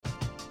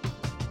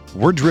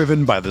We're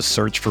driven by the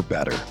search for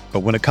better. But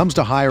when it comes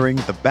to hiring,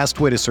 the best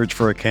way to search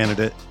for a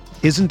candidate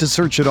isn't to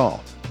search at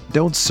all.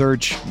 Don't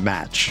search,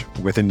 match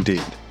with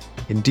Indeed.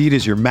 Indeed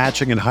is your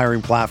matching and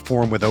hiring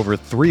platform with over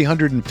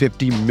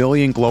 350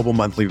 million global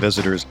monthly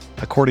visitors,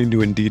 according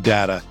to Indeed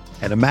data,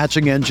 and a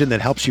matching engine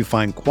that helps you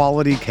find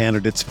quality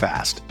candidates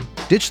fast.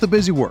 Ditch the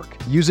busy work.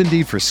 Use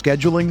Indeed for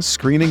scheduling,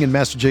 screening, and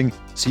messaging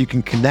so you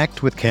can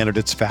connect with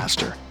candidates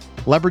faster.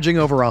 Leveraging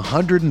over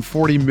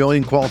 140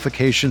 million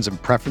qualifications and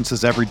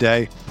preferences every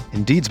day,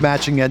 Indeed's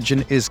matching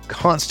engine is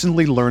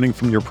constantly learning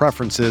from your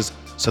preferences,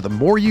 so the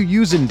more you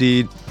use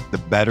Indeed, the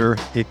better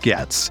it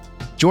gets.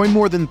 Join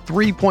more than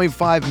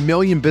 3.5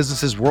 million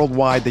businesses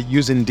worldwide that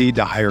use Indeed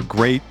to hire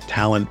great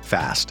talent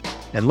fast.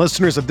 And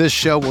listeners of this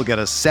show will get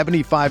a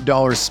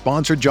 $75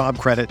 sponsored job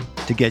credit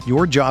to get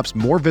your jobs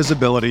more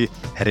visibility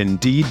at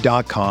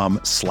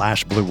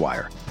Indeed.com/Blue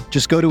Wire.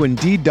 Just go to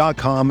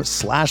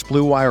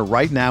Indeed.com/Blue Wire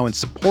right now and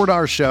support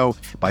our show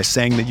by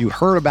saying that you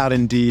heard about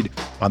Indeed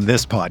on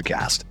this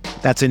podcast.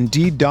 That's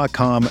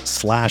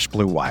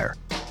Indeed.com/Blue Wire.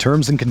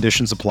 Terms and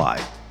conditions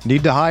apply.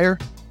 Need to hire?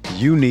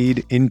 You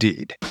need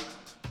Indeed.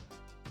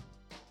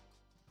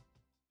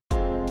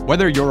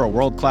 Whether you're a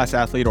world-class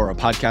athlete or a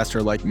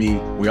podcaster like me,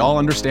 we all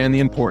understand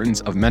the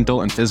importance of mental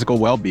and physical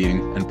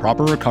well-being and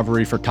proper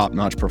recovery for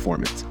top-notch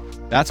performance.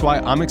 That's why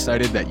I'm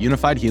excited that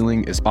Unified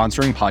Healing is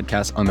sponsoring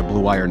podcasts on the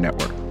Blue Wire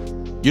Network.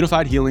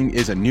 Unified Healing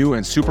is a new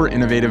and super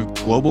innovative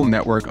global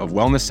network of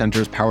wellness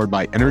centers powered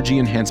by Energy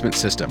Enhancement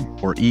System,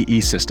 or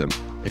EE System.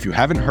 If you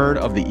haven't heard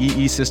of the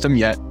EE System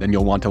yet, then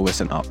you'll want to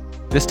listen up.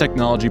 This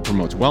technology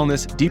promotes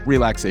wellness, deep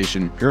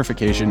relaxation,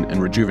 purification, and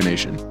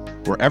rejuvenation.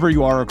 Wherever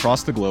you are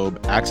across the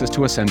globe, access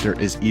to a center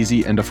is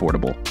easy and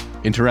affordable.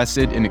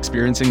 Interested in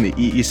experiencing the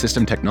EE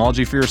System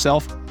technology for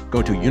yourself?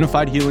 Go to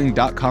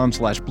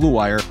unifiedhealing.com/Blue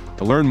Wire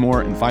to learn more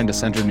and find a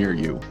center near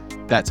you.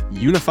 That's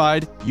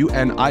unified,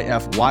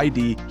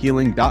 UNIFYD,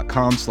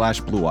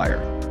 healing.com/Blue Wire.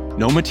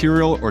 No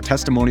material or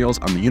testimonials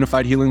on the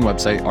Unified Healing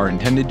website are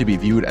intended to be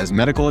viewed as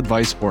medical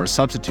advice or a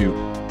substitute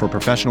for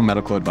professional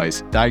medical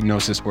advice,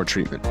 diagnosis, or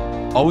treatment.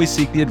 Always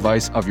seek the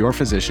advice of your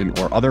physician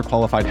or other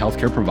qualified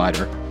healthcare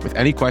provider with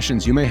any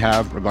questions you may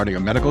have regarding a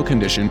medical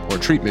condition or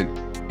treatment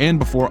and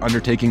before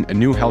undertaking a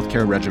new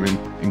healthcare regimen,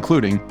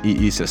 including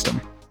EE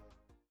System.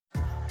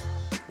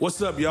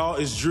 What's up, y'all?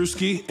 It's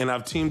Drewski, and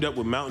I've teamed up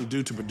with Mountain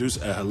Dew to produce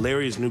a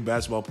hilarious new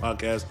basketball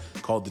podcast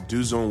called The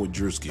Dew Zone with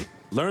Drewski.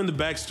 Learn the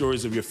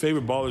backstories of your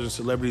favorite ballers and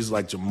celebrities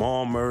like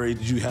Jamal Murray.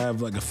 Did you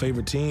have like a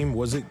favorite team?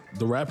 Was it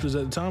the Raptors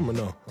at the time or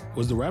no?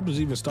 Was the Raptors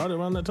even started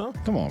around that time?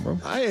 Come on, bro.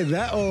 I ain't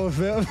that old,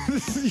 fam.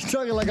 You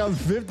talking like I was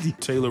 50.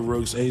 Taylor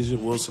Rooks, Asia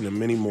Wilson, and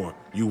many more.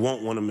 You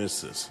won't want to miss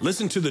this.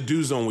 Listen to The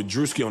Dew Zone with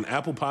Drewski on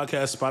Apple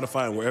Podcasts,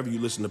 Spotify, and wherever you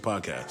listen to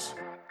podcasts.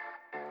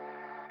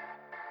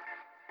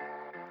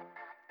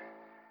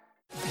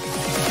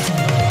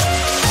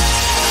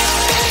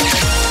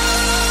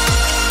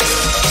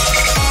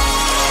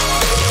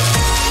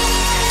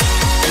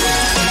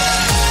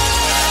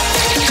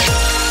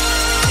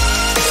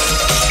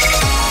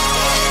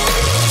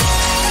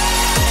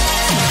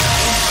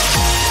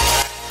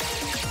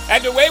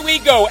 And away we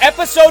go,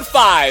 episode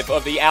 5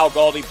 of the Al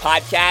Galdi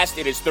podcast.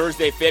 It is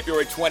Thursday,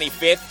 February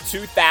 25th,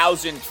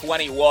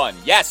 2021.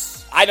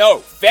 Yes, I know,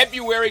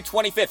 February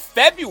 25th.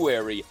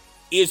 February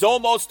is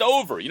almost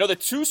over. You know, the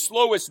two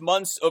slowest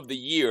months of the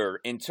year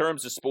in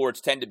terms of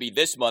sports tend to be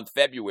this month,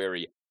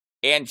 February,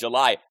 and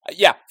July.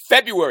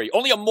 February.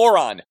 Only a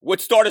moron would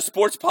start a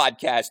sports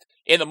podcast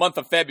in the month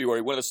of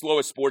February, one of the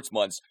slowest sports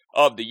months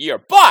of the year.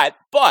 But,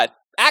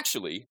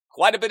 actually,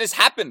 quite a bit has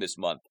happened this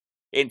month.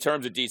 In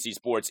terms of DC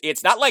sports,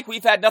 it's not like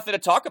we've had nothing to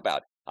talk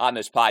about on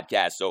this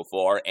podcast so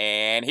far,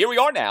 and here we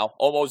are now,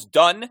 almost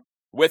done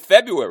with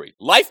February.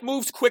 Life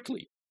moves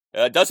quickly,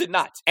 does it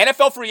not?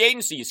 NFL free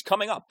agency is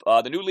coming up.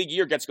 The new league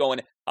year gets going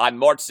on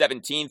March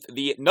 17th.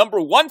 The number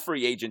one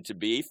free agent to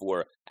be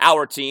for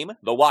our team,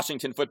 the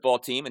Washington football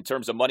team, in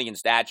terms of money and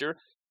stature,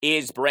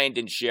 is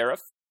Brandon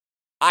Scherff.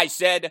 I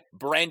said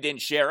Brandon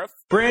Scherff.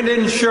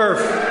 Brandon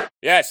Scherff.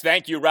 Yes,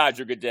 thank you,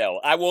 Roger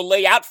Goodell. I will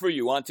lay out for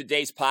you on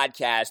today's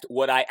podcast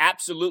what I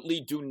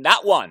absolutely do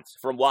not want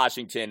from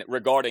Washington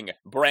regarding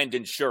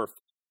Brandon Scherff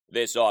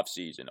this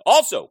offseason.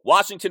 Also,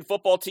 Washington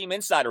football team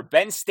insider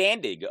Ben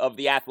Standig of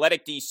The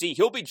Athletic DC.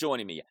 He'll be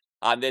joining me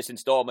on this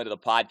installment of the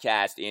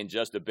podcast in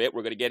just a bit.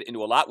 We're going to get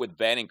into a lot with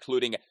Ben,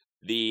 including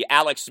the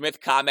Alex Smith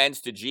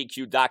comments to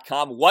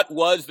GQ.com. What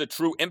was the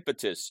true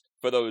impetus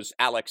for those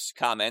Alex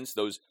comments,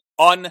 those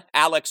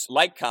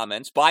un-Alex-like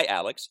comments by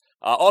Alex?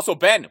 Also,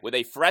 Ben with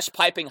a fresh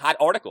piping hot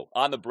article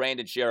on the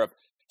Brandon Scherff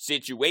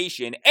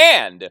situation.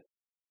 And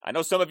I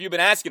know some of you have been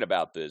asking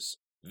about this.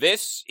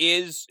 This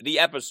is the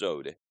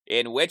episode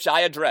in which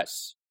I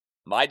address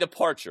my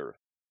departure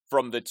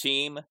from the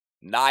Team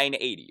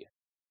 980.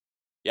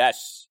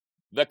 Yes,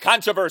 the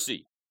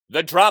controversy,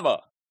 the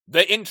drama,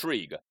 the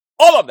intrigue,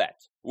 all of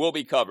that will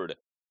be covered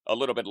a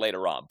little bit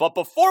later on. But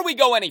before we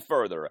go any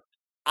further,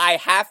 I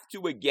have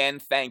to again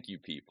thank you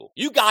people.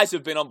 You guys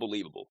have been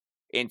unbelievable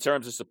in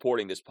terms of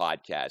supporting this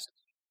podcast.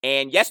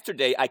 And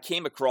yesterday I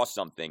came across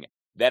something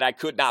that I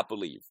could not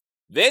believe.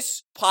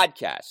 This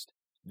podcast,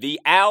 the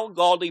Al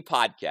Galdi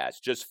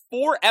podcast, just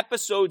 4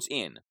 episodes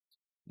in,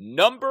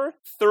 number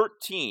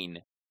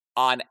 13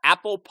 on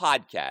Apple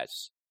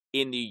Podcasts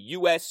in the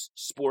U.S.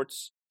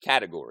 sports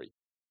category.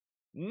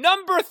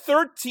 Number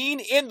 13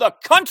 in the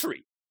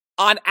country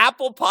on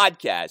Apple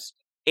Podcasts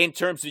in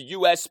terms of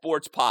U.S.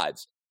 sports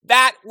pods.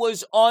 That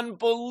was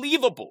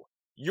unbelievable.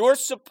 Your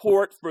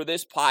support for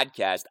this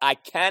podcast, I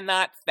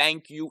cannot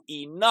thank you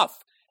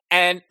enough.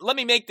 And let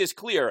me make this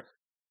clear.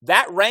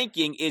 That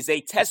ranking is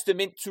a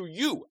testament to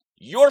you,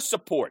 your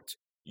support,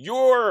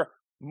 your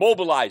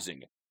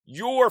mobilizing,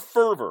 your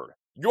fervor,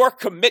 your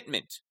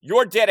commitment,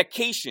 your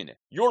dedication,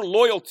 your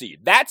loyalty.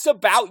 That's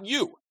about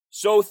you.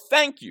 So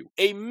thank you,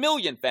 a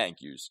million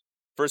thank yous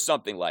for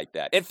something like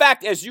that. In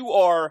fact, as you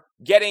are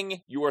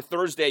getting your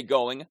Thursday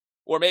going,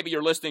 or maybe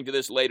you're listening to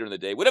this later in the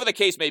day, whatever the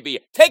case may be,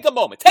 take a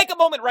moment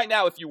right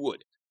now if you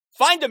would.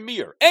 Find a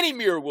mirror, any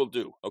mirror will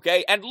do,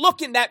 okay? And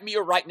look in that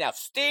mirror right now.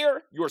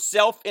 Stare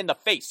yourself in the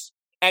face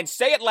and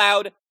say it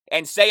loud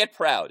and say it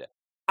proud.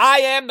 I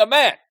am the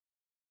man.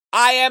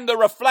 I am the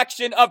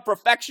reflection of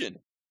perfection.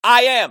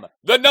 I am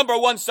the number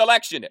 1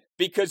 selection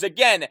because,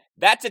 again,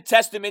 that's a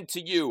testament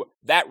to you,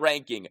 that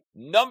ranking.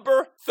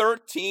 Number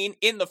 13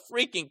 in the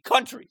freaking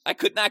country. I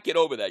could not get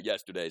over that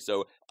yesterday.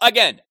 So,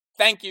 again,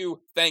 thank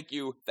you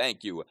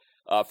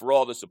for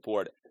all the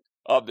support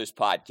of this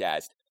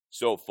podcast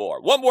so far.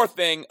 One more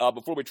thing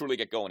before we truly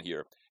get going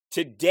here.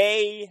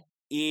 Today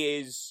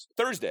is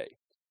Thursday,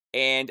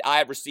 and I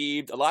have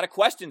received a lot of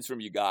questions from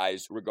you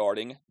guys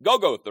regarding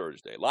Go-Go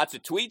Thursday. Lots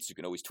of tweets. You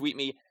can always tweet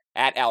me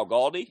at Al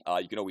Galdi.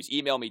 You can always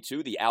email me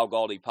to the Al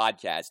Galdi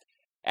podcast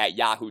at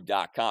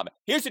yahoo.com.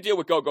 Here's the deal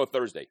with Go-Go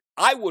Thursday.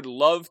 I would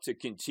love to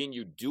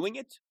continue doing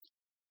it,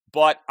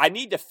 but I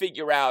need to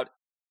figure out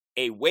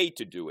a way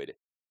to do it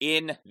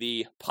in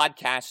the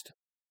podcast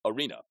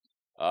arena.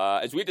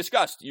 As we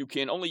discussed, you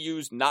can only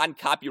use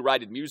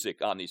non-copyrighted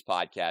music on these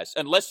podcasts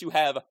unless you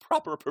have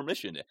proper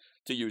permission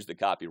to use the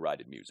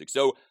copyrighted music.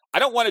 So I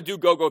don't want to do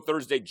Go-Go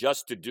Thursday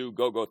just to do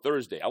Go-Go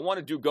Thursday. I want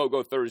to do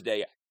Go-Go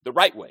Thursday the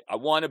right way. I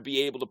want to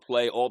be able to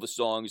play all the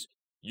songs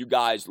you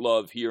guys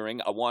love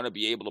hearing. I want to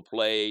be able to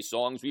play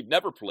songs we've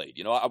never played.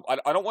 You know,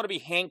 I don't want to be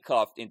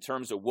handcuffed in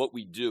terms of what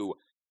we do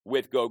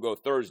with Go-Go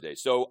Thursday.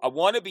 So I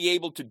want to be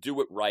able to do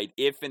it right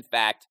if, in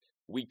fact,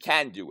 we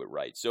can do it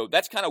right. So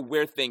that's kind of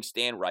where things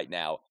stand right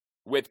now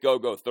with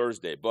Go-Go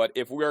Thursday. But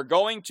if we're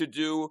going to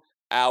do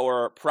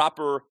our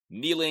proper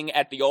kneeling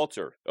at the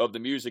altar of the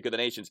music of the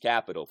nation's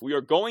capital, if we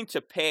are going to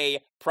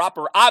pay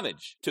proper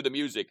homage to the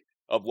music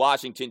of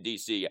Washington,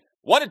 D.C.,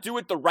 want to do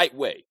it the right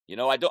way. You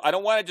know, I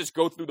don't want to just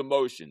go through the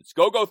motions.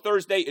 Go-Go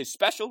Thursday is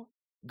special.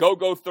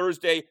 Go-Go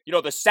Thursday, you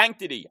know, the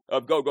sanctity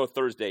of Go-Go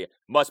Thursday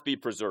must be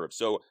preserved.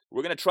 So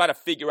we're going to try to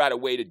figure out a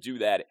way to do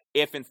that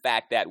if, in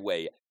fact, that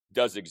way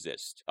does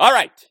exist. All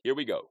right, here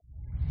we go.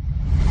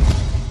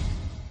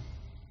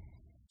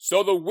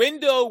 So the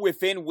window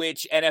within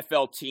which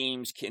NFL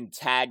teams can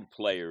tag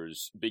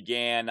players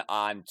began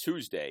on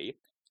Tuesday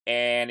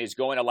and is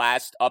going to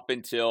last up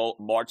until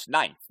March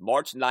 9th.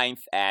 March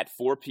 9th at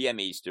 4 p.m.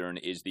 Eastern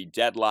is the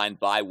deadline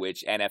by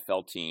which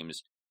NFL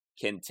teams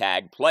can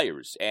tag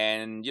players.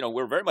 And, you know,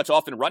 we're very much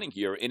off and running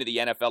here into the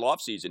NFL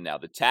offseason now.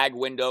 The tag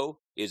window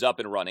is up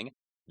and running.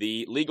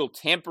 The legal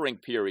tampering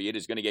period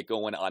is going to get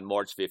going on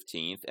March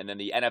 15th, and then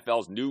the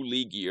NFL's new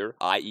league year,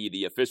 i.e.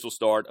 the official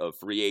start of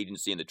free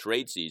agency and the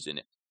trade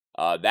season,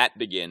 that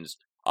begins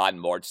on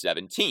March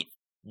 17th.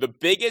 The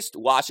biggest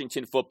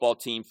Washington football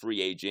team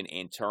free agent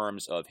in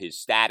terms of his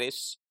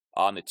status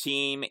on the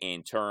team,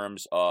 in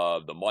terms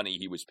of the money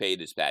he was paid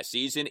this past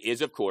season,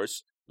 is, of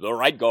course, the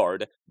right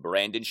guard,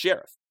 Brandon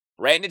Scherff.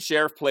 Brandon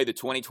Scherff played the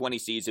 2020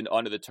 season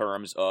under the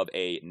terms of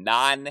a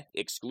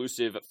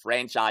non-exclusive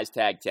franchise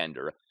tag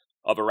tender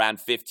of around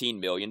 $15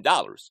 million.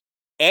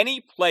 Any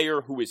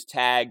player who is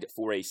tagged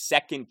for a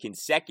second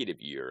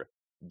consecutive year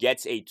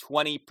gets a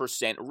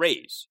 20%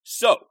 raise.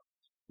 So,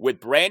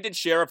 with Brandon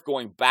Scherff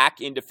going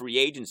back into free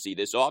agency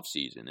this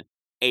offseason,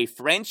 a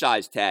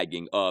franchise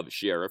tagging of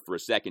Scherff for a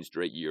second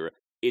straight year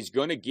is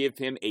going to give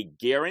him a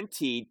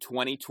guaranteed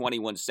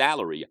 2021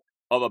 salary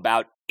of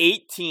about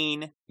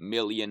 $18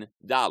 million.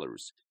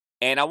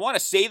 And I want to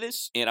say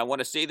this, and I want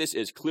to say this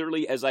as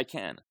clearly as I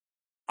can.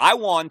 I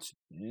want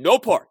no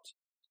part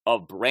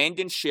of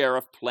Brandon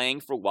Scherff playing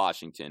for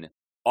Washington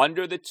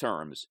under the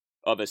terms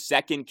of a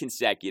second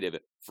consecutive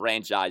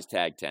franchise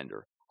tag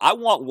tender. I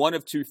want one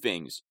of two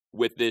things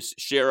with this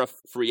Scherff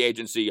free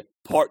agency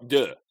part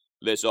 2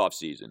 this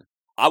offseason.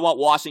 I want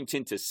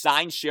Washington to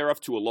sign Scherff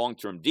to a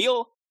long-term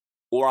deal,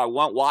 or I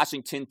want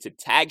Washington to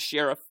tag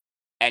Scherff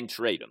and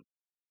trade him.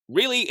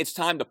 Really, it's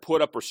time to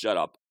put up or shut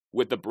up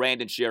with the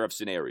Brandon Scherff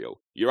scenario.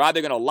 You're either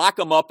going to lock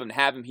him up and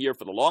have him here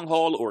for the long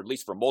haul, or at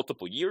least for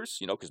multiple years,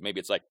 you know, because maybe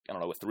it's like, I don't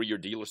know, a 3-year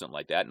deal or something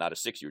like that, not a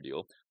 6-year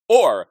deal.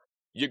 Or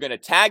you're going to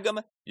tag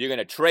him, you're going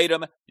to trade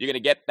him, you're going to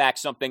get back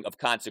something of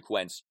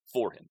consequence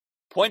for him.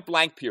 Point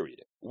blank,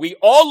 period. We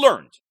all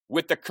learned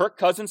with the Kirk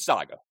Cousins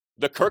saga,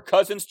 the Kirk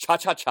Cousins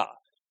cha-cha-cha,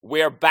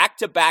 where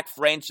back-to-back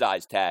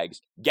franchise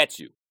tags gets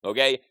you,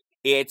 okay?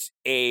 It's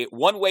a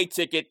one-way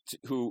ticket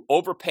to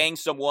overpaying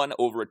someone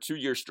over a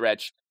 2-year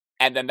stretch,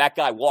 and then that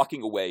guy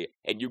walking away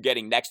and you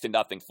getting next to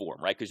nothing for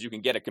him, right? Because you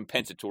can get a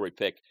compensatory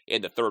pick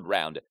in the third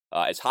round,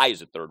 as high as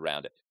the third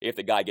round, if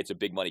the guy gets a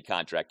big money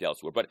contract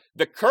elsewhere. But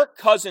the Kirk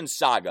Cousins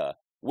saga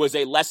was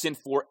a lesson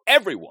for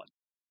everyone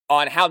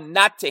on how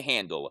not to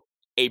handle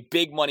a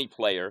big money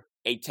player,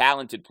 a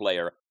talented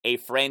player, a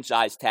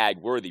franchise tag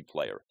worthy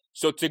player.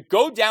 So to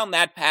go down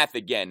that path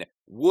again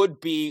would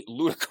be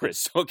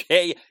ludicrous,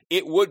 okay?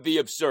 It would be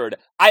absurd.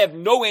 I have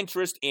no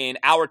interest in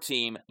our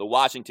team, the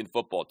Washington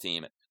football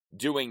team,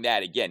 doing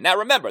that again. Now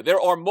remember,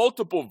 there are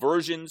multiple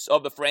versions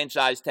of the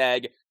franchise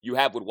tag. You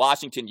have what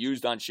Washington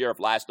used on Scherff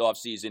last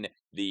offseason,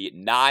 the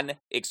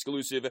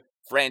non-exclusive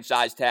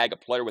franchise tag. A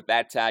player with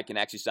that tag can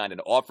actually sign an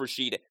offer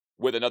sheet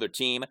with another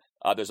team.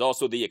 There's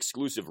also the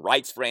exclusive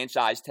rights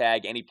franchise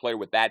tag. Any player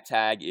with that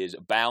tag is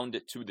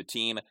bound to the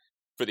team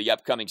for the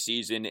upcoming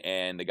season,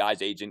 and the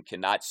guy's agent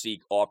cannot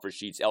seek offer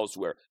sheets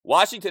elsewhere.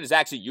 Washington has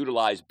actually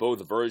utilized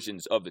both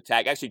versions of the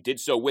tag. Actually did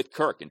so with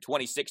Kirk. In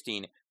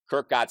 2016,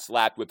 Kirk got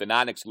slapped with the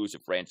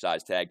non-exclusive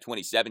franchise tag.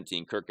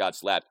 2017, Kirk got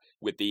slapped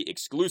with the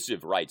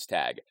exclusive rights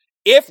tag.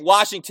 If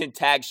Washington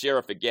tags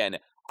Scherff again,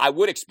 I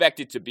would expect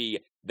it to be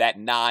that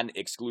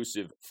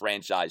non-exclusive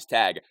franchise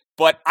tag.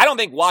 But I don't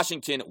think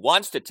Washington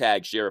wants to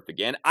tag Scherff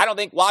again. I don't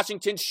think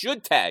Washington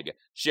should tag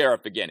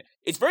Scherff again.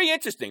 It's very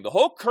interesting. The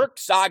whole Kirk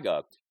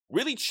saga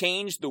really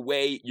changed the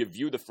way you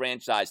view the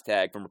franchise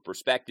tag from a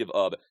perspective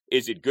of,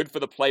 is it good for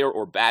the player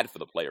or bad for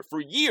the player? For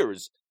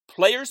years,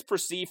 players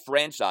perceive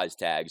franchise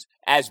tags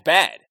as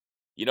bad.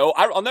 You know,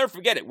 I'll never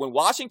forget it. When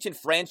Washington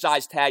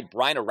franchise tagged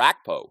Brian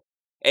Orakpo,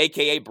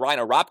 a.k.a. Brian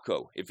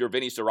Orakpo, if you're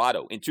Vinny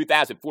Cerrato, in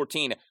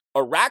 2014,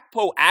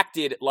 Orakpo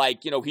acted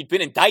like, he'd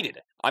been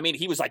indicted. I mean,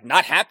 he was like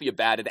not happy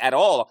about it at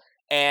all.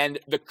 And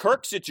the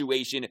Kirk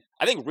situation,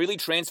 I think, really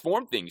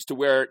transformed things to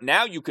where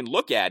now you can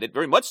look at it,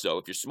 very much so,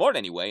 if you're smart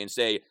anyway, and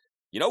say,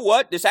 you know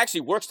what, this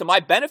actually works to my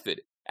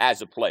benefit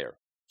as a player.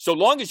 So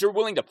long as you're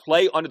willing to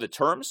play under the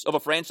terms of a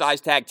franchise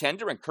tag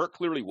tender, and Kirk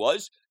clearly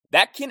was,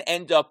 that can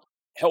end up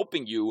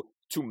helping you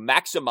to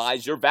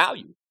maximize your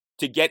value,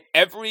 to get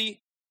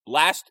every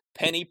last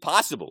penny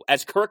possible,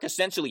 as Kirk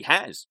essentially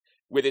has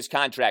with his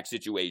contract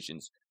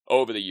situations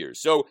over the years.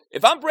 So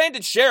if I'm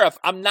Brandon Scherff,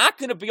 I'm not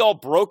going to be all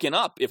broken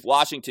up if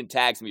Washington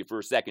tags me for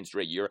a second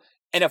straight year.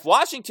 And if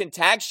Washington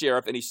tags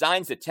Scherff and he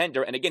signs the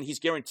tender, and again, he's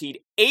guaranteed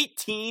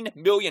 $18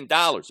 million.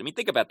 I mean,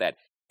 think about that.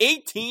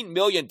 $18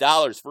 million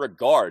for a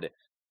guard.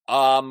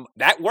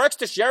 That works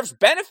to Scherff's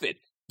benefit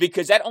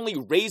because that only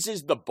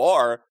raises the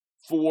bar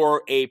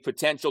for a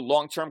potential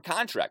long-term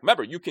contract.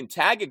 Remember, you can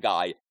tag a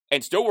guy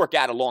and still work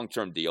out a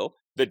long-term deal.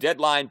 The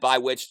deadline by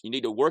which you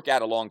need to work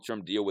out a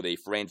long-term deal with a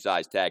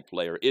franchise tag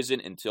player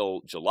isn't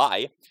until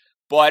July.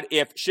 But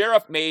if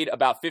Scherff made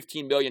about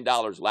 $15 million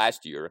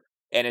last year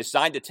and has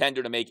signed a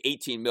tender to make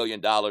 $18 million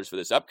for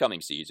this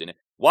upcoming season,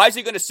 why is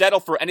he going to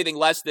settle for anything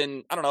less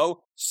than,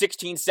 $16,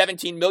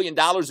 $17 million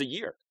a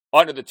year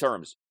under the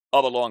terms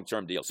of a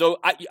long-term deal? So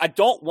I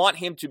don't want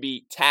him to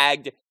be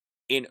tagged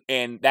in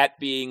that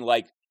being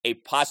like a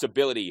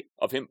possibility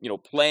of him,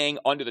 playing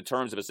under the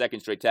terms of a second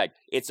straight tag.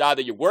 It's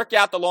either you work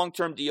out the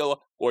long-term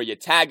deal or you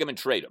tag him and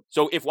trade him.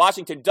 So if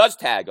Washington does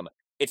tag him,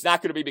 it's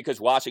not going to be because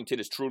Washington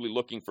is truly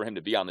looking for him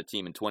to be on the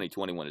team in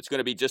 2021. It's going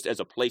to be just as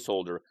a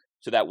placeholder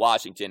so that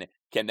Washington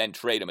can then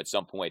trade him at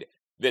some point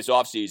this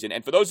offseason.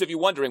 And for those of you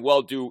wondering,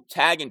 well, do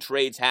tag and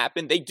trades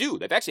happen? They do.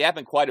 They've actually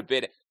happened quite a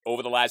bit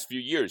over the last few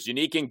years.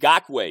 Unique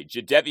Ngakoue,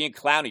 Jadeveon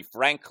Clowney,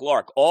 Frank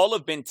Clark, all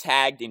have been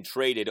tagged and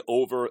traded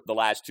over the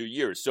last 2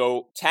 years.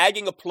 So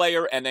tagging a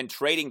player and then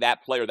trading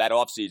that player that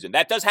offseason,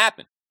 that does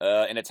happen.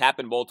 And it's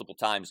happened multiple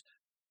times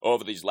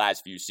over these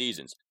last few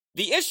seasons.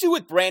 The issue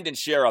with Brandon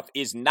Scherff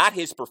is not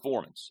his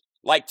performance.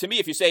 Like, to me,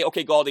 if you say,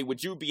 okay, Galdi,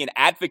 would you be an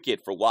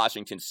advocate for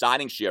Washington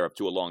signing Scherff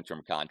to a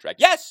long-term contract?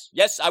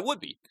 Yes, I would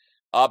be.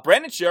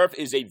 Brandon Scherff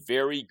is a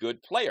very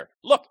good player.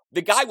 Look,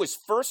 the guy was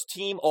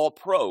first-team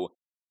All-Pro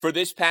for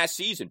this past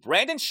season.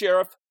 Brandon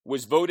Scherff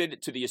was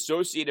voted to the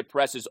Associated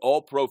Press's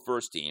All-Pro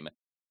first team,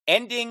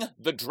 ending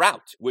the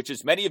drought, which,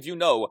 as many of you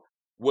know,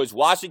 was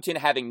Washington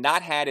having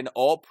not had an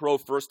All-Pro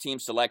first-team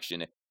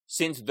selection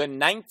since the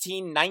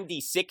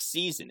 1996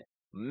 season.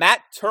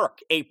 Matt Turk,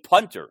 a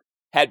punter,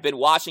 had been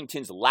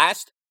Washington's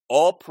last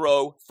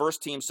All-Pro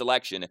first-team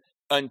selection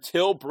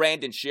until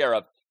Brandon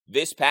Scherff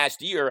this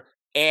past year.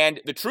 And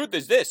the truth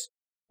is this,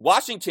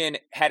 Washington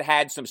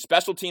had some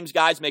special teams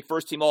guys make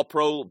first-team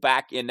All-Pro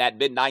back in that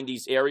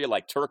mid-90s area,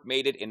 like Turk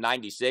made it in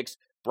 96.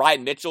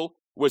 Brian Mitchell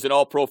was an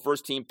All-Pro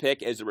first-team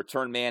pick as a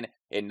return man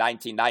in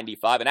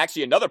 1995. And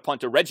actually another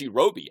punter, Reggie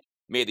Roby,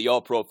 made the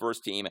All-Pro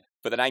first team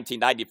for the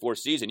 1994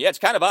 season. Yeah, it's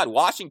kind of odd.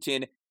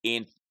 Washington,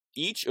 in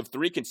each of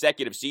 3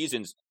 consecutive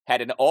seasons,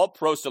 had an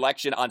All-Pro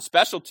selection on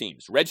special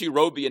teams. Reggie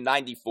Roby in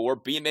 94,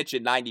 B. Mitch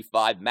in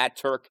 95, Matt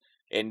Turk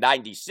in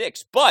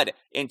 96. But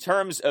in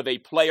terms of a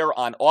player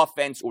on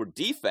offense or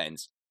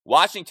defense,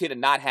 Washington had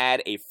not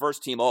had a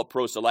first-team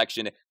All-Pro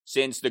selection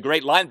since the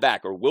great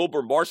linebacker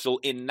Wilbur Marshall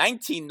in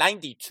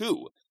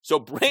 1992. So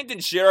Brandon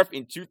Scherff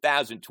in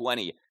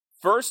 2020,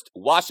 first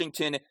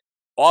Washington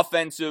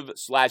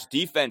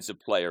offensive/defensive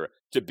player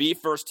to be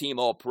first-team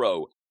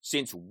All-Pro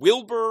since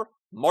Wilbur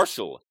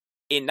Marshall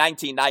in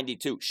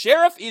 1992.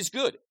 Scherff is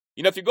good.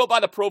 You know, if you go by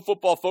the Pro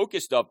Football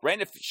Focus stuff,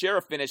 Brandon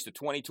Scherff finished the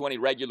 2020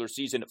 regular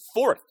season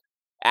 4th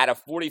out of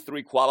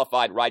 43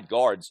 qualified right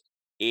guards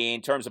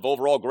in terms of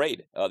overall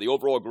grade. The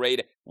overall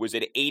grade was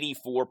at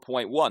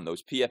 84.1.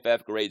 Those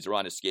PFF grades are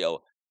on a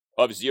scale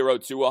of 0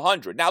 to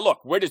 100. Now,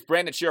 look, where does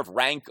Brandon Scherff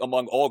rank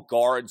among all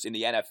guards in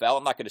the NFL?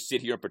 I'm not going to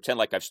sit here and pretend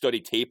like I've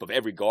studied tape of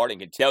every guard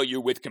and can tell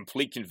you with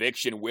complete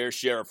conviction where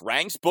Scherff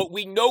ranks, but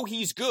we know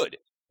he's good.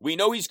 We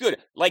know he's good.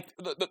 Like,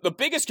 the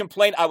biggest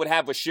complaint I would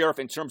have with Scherff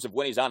in terms of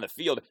when he's on the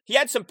field, he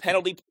had some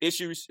penalty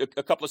issues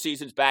a couple of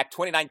seasons back.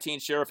 2019,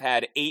 Scherff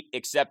had 8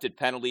 accepted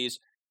penalties,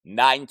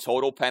 9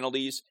 total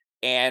penalties.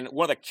 And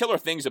one of the killer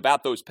things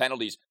about those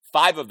penalties,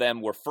 5 of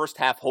them were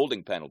first-half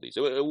holding penalties.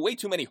 Way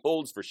too many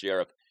holds for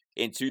Scherff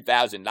in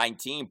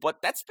 2019.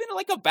 But that's been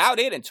like about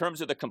it in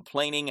terms of the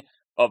complaining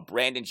of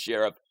Brandon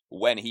Scherff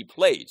when he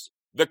plays.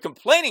 The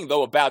complaining,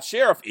 though, about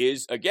Scherff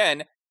is,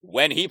 again,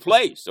 when he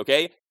plays,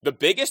 okay? The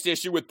biggest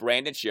issue with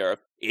Brandon Scherff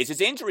is his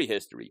injury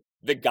history.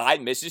 The guy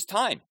misses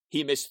time.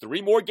 He missed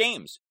 3 more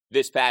games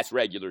this past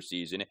regular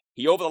season.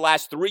 He, over the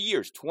last 3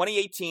 years,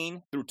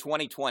 2018 through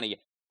 2020,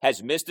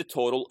 has missed a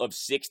total of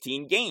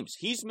 16 games.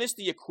 He's missed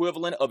the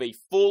equivalent of a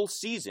full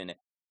season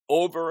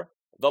over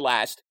the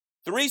last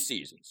 3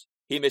 seasons.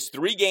 He missed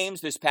 3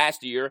 games this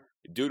past year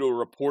due to a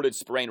reported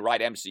sprained right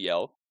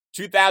MCL.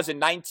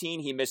 2019,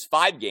 he missed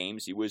 5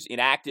 games. He was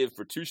inactive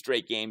for 2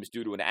 straight games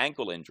due to an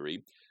ankle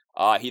injury.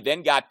 He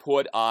then got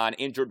put on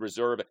injured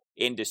reserve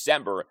in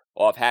December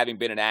of having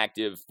been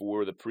inactive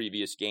for the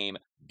previous game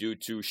due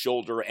to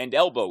shoulder and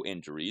elbow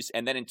injuries.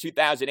 And then in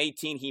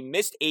 2018, he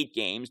missed 8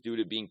 games due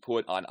to being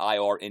put on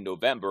IR in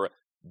November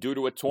due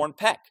to a torn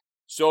pec.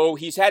 So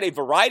he's had a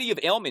variety of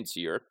ailments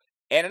here.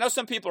 And I know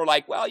some people are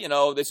like, well, you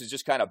know, this is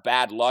just kind of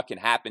bad luck and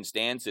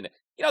happenstance. And,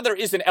 you know, there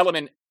is an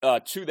element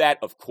to that,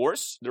 of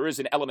course. There is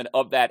an element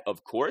of that,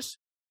 of course.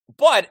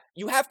 But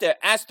you have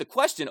to ask the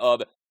question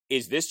of,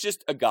 is this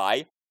just a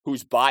guy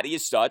whose body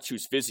is such,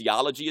 whose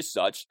physiology is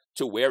such,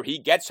 to where he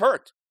gets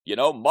hurt? You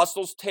know,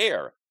 muscles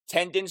tear,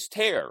 tendons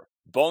tear,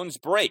 bones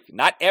break.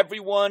 Not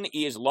everyone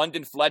is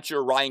London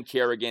Fletcher, Ryan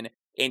Kerrigan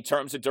in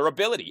terms of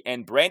durability.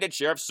 And Brandon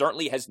Scherff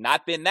certainly has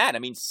not been that. I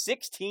mean,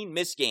 16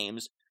 missed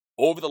games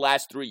over the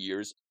last 3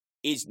 years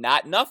is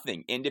not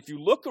nothing. And if you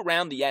look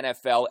around the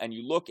NFL and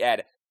you look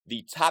at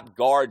the top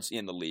guards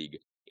in the league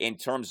in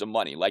terms of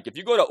money, like if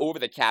you go to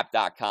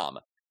overthecap.com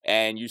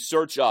and you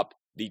search up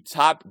the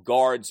top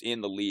guards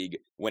in the league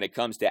when it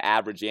comes to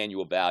average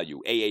annual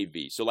value,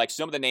 AAV. So like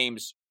some of the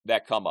names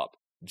that come up.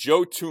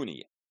 Joe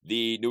Thuney,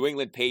 the New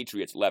England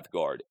Patriots left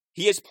guard.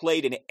 He has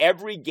played in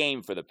every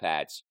game for the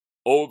Pats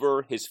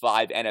over his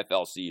 5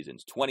 NFL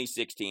seasons,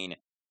 2016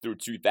 through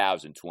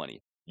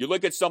 2020. You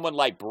look at someone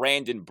like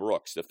Brandon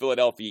Brooks, the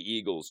Philadelphia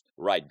Eagles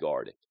right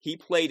guard. He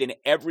played in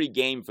every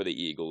game for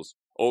the Eagles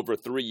over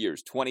 3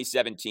 years,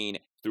 2017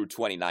 through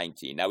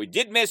 2019. Now, he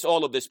did miss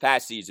all of this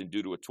past season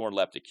due to a torn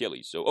left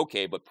Achilles. So,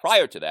 okay, but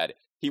prior to that,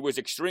 he was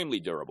extremely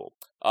durable.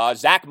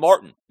 Zach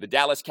Martin, the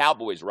Dallas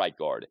Cowboys right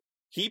guard.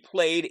 He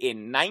played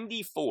in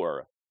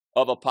 94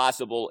 of a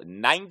possible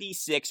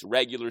 96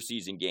 regular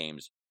season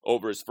games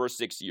over his first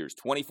 6 years,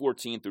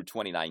 2014 through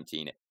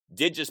 2019.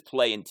 Did just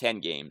play in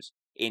 10 games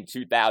in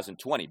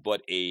 2020,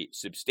 but a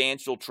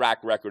substantial track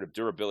record of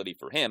durability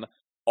for him,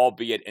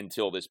 albeit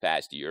until this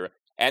past year.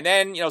 And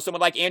then, you know,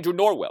 someone like Andrew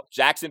Norwell,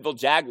 Jacksonville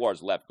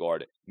Jaguars left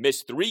guard,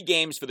 missed 3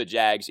 games for the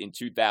Jags in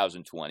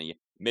 2020,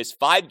 missed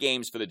 5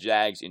 games for the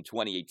Jags in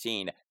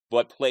 2018,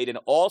 but played in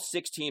all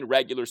 16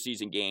 regular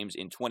season games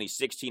in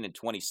 2016 and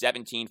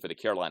 2017 for the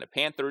Carolina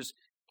Panthers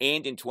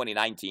and in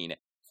 2019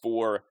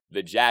 for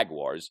the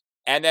Jaguars.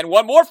 And then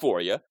one more for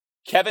you,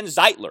 Kevin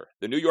Zeitler,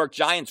 the New York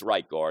Giants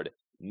right guard,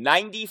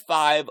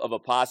 95 of a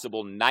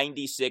possible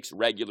 96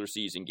 regular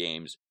season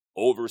games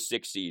over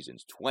 6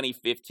 seasons,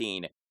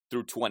 2015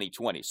 through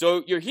 2020.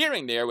 So you're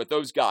hearing there with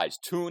those guys,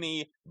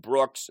 Thuney,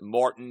 Brooks,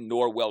 Martin,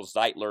 Norwell,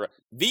 Zeitler.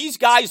 These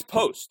guys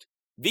post.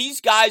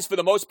 These guys, for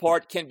the most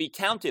part, can be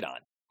counted on.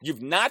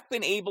 You've not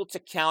been able to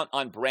count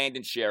on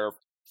Brandon Scherff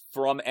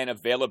from an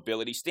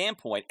availability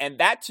standpoint. And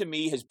that, to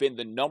me, has been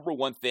the number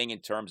one thing in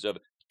terms of,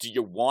 do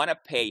you want to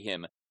pay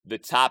him the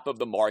top of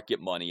the market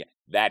money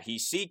that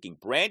he's seeking?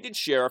 Brandon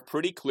Scherff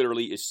pretty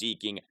clearly is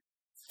seeking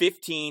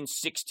 $15,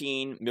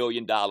 $16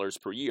 million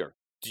per year.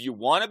 Do you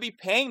want to be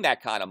paying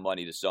that kind of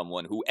money to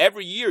someone who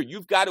every year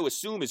you've got to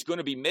assume is going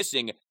to be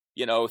missing,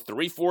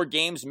 3-4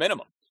 games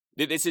minimum?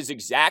 This is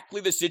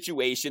exactly the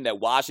situation that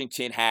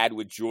Washington had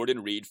with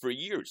Jordan Reed for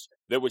years.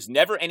 There was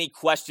never any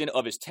question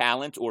of his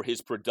talent or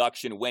his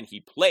production when he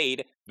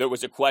played. There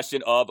was a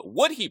question of,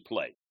 would he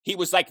play? He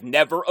was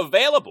never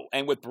available.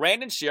 And with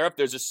Brandon Scherff,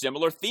 there's a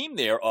similar theme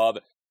there of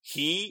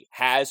he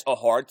has a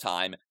hard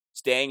time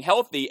staying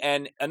healthy.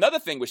 And another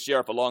thing with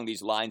Scherff along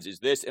these lines is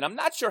this, and I'm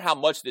not sure how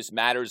much this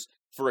matters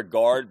for a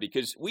guard,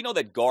 because we know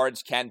that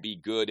guards can be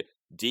good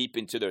deep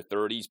into their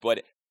 30s,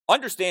 but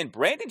understand,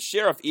 Brandon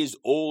Scherff is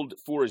old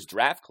for his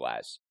draft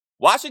class.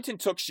 Washington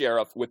took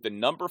Scherff with the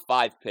number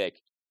 5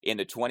 pick in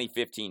the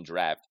 2015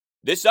 draft.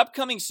 This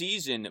upcoming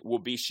season will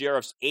be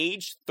Scherff's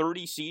age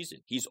 30 season.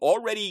 He's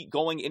already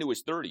going into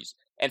his 30s.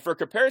 And for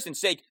comparison's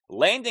sake,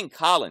 Landon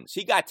Collins,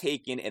 he got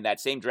taken in that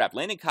same draft.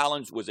 Landon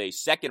Collins was a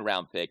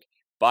second-round pick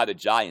by the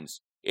Giants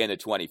in the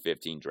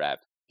 2015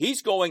 draft.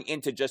 He's going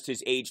into just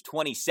his age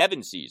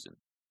 27 season.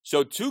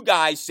 So two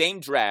guys, same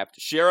draft,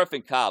 Scherff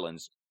and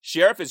Collins.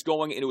 Scherff is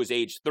going into his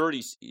age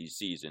 30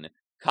 season.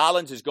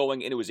 Collins is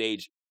going into his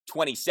age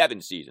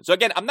 27 season. So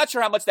again, I'm not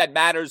sure how much that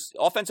matters.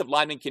 Offensive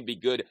linemen can be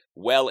good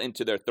well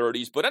into their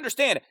 30s, but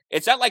understand,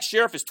 it's not like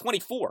Scherff is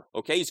 24,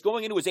 okay? He's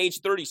going into his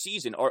age 30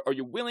 season. Are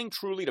you willing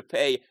truly to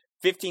pay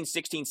 $15,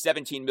 $16,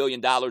 $17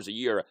 million a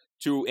year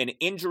to an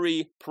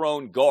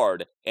injury-prone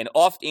guard, an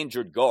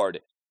oft-injured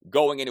guard,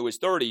 going into his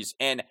 30s?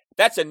 And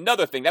that's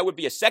another thing. That would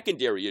be a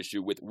secondary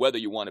issue with whether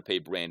you want to pay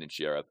Brandon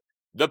Scherff.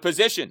 The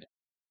position,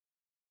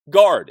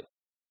 guard.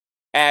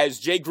 As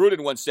Jay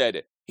Gruden once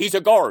said, he's a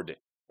guard.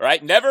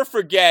 Right? Never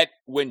forget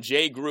when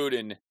Jay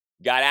Gruden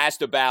got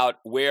asked about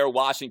where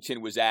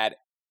Washington was at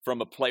from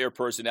a player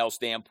personnel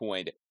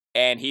standpoint,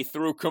 and he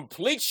threw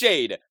complete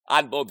shade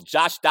on both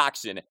Josh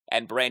Doctson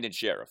and Brandon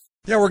Scherff.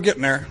 Yeah, we're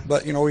getting there,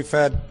 but we've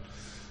had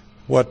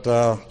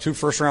two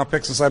first-round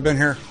picks since I've been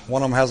here.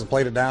 One of them hasn't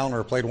played it down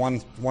or played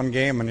one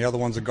game, and the other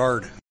one's a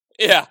guard.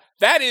 Yeah,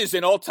 that is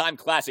an all-time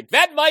classic.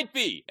 That might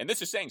be, and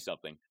this is saying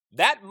something,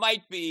 that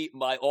might be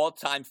my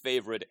all-time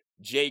favorite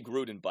Jay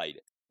Gruden bite,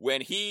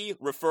 when he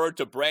referred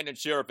to Brandon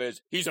Scherff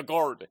as, he's a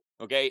guard,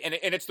 okay? And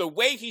it's the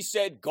way he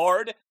said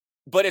guard,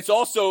 but it's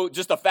also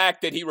just the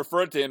fact that he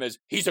referred to him as,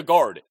 he's a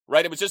guard,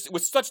 right? It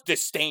was such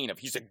disdain of,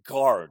 he's a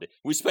guard.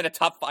 We spent a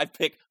top 5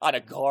 pick on a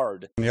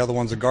guard. And the other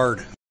one's a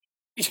guard.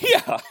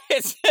 Yeah,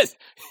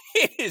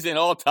 it is an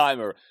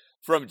all-timer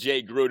from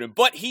Jay Gruden,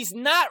 but he's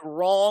not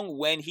wrong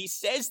when he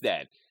says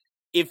that.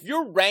 If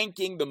you're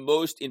ranking the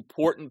most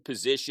important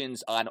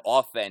positions on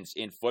offense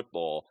in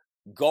football,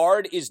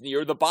 guard is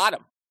near the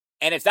bottom.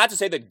 And it's not to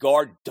say that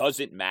guard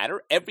doesn't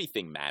matter.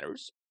 Everything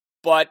matters.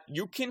 But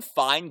you can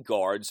find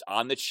guards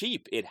on the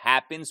cheap. It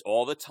happens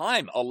all the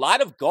time. A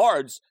lot of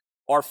guards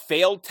are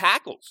failed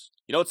tackles.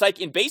 It's like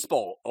in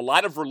baseball. A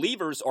lot of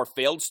relievers are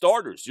failed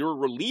starters. You're a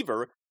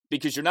reliever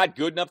because you're not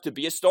good enough to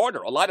be a starter.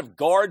 A lot of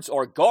guards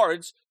are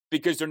guards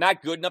because they're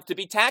not good enough to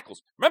be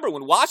tackles. Remember,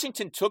 when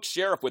Washington took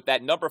Scherff with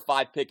that number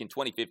 5 pick in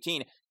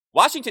 2015,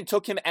 Washington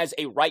took him as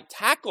a right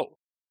tackle,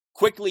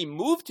 quickly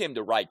moved him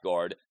to right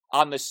guard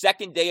on the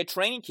second day of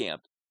training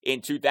camp in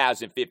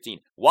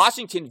 2015.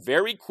 Washington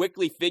very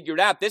quickly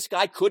figured out this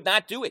guy could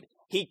not do it.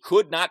 He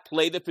could not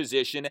play the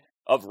position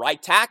of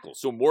right tackle.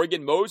 So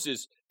Morgan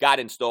Moses got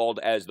installed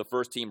as the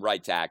first-team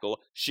right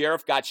tackle.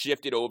 Scherff got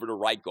shifted over to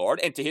right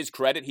guard, and to his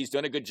credit, he's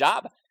done a good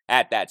job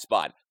at that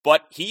spot.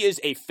 But he is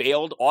a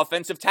failed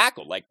offensive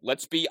tackle.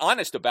 Let's be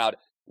honest about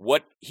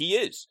what he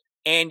is.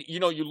 And, you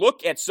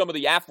look at some of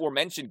the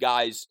aforementioned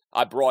guys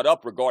I brought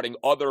up regarding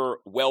other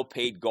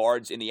well-paid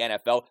guards in the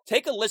NFL.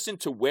 Take a listen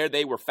to where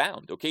they were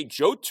found, okay?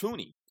 Joe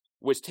Thuney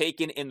was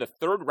taken in the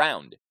 3rd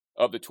round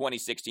of the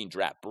 2016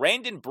 draft.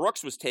 Brandon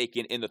Brooks was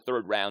taken in the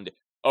 3rd round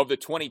of the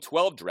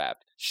 2012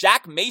 draft.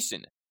 Shaq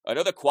Mason,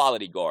 another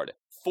quality guard,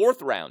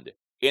 4th round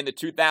in the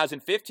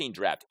 2015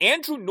 draft.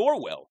 Andrew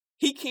Norwell,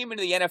 he came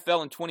into the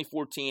NFL in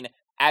 2014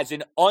 as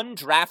an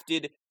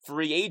undrafted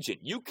free agent.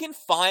 You can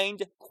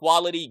find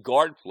quality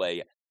guard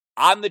play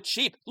on the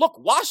cheap. Look,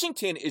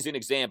 Washington is an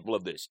example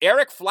of this.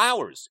 Eric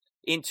Flowers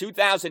in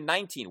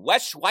 2019,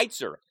 Wes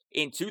Schweitzer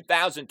in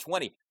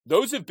 2020.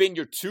 Those have been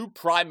your two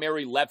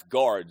primary left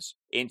guards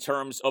in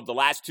terms of the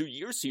last 2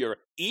 years here.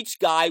 Each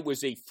guy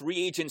was a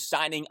free agent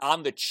signing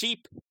on the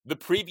cheap the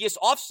previous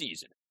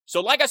offseason.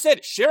 So like I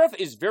said, Scherff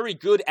is very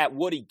good at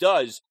what he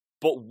does,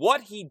 but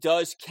what he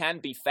does can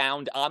be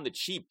found on the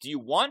cheap. Do you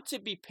want to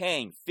be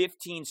paying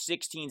 $15,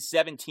 $16,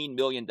 $17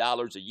 million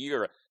a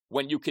year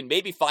when you can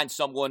maybe find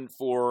someone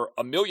for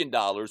 $1 million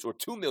or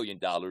 $2 million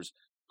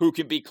who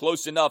can be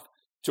close enough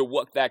to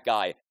what that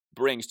guy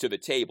brings to the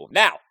table?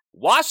 Now,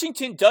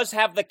 Washington does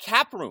have the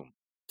cap room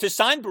to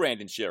sign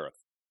Brandon Scherff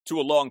to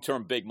a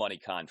long-term big money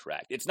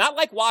contract. It's not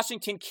like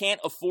Washington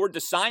can't afford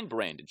to sign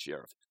Brandon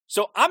Scherff.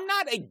 So I'm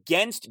not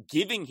against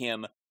giving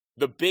him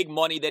the big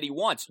money that he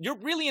wants. You're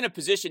really in a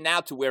position now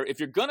to where if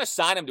you're going to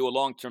sign him to a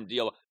long-term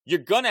deal, you're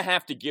going to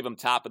have to give him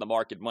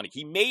top-of-the-market money.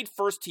 He made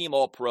first-team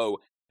All-Pro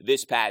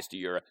this past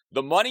year.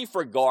 The money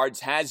for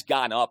guards has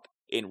gone up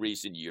in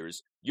recent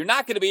years. You're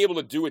not going to be able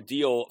to do a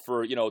deal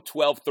for, $12,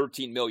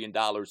 $13 million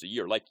a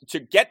year. To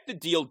get the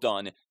deal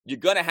done, you're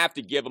going to have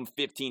to give him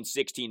 $15,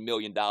 $16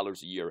 million a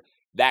year,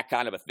 that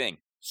kind of a thing.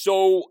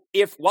 So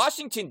if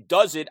Washington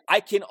does it,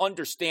 I can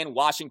understand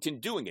Washington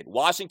doing it.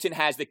 Washington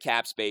has the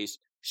cap space.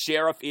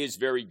 Scherff is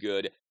very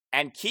good.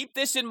 And keep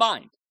this in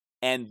mind.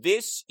 And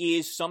this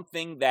is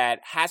something that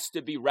has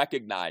to be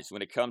recognized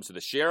when it comes to the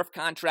Scherff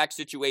contract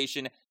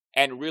situation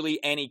and really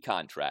any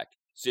contract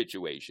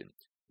situation.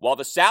 While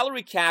the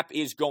salary cap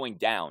is going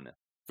down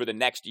for the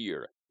next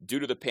year due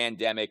to the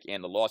pandemic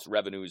and the lost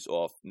revenues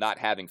of not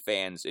having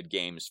fans at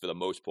games for the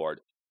most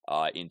part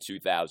in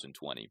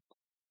 2020,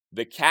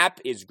 the cap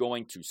is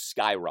going to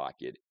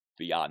skyrocket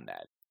beyond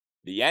that.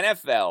 The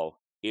NFL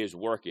is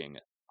working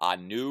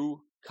on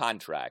new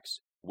contracts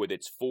with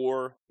its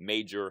 4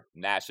 major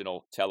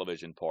national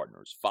television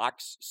partners: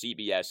 Fox,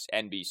 CBS,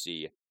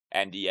 NBC,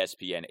 and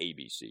ESPN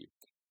ABC.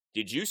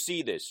 Did you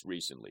see this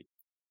recently?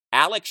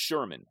 Alex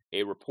Sherman,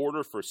 a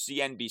reporter for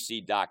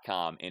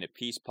CNBC.com, in a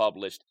piece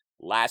published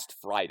last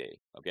Friday,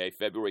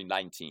 February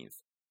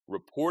 19th,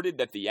 reported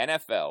that the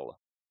NFL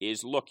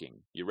is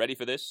looking, you ready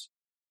for this,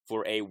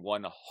 for a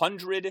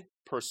 100%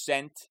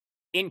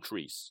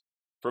 increase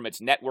from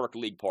its network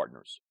league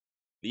partners.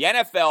 The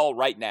NFL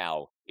right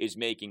now is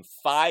making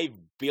 $5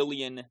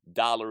 billion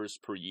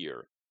per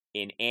year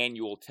in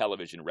annual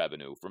television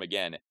revenue from,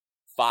 again,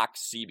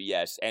 Fox,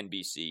 CBS,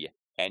 NBC,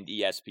 and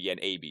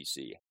ESPN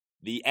ABC.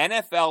 The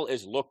NFL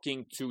is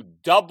looking to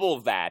double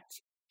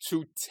that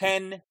to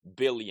 $10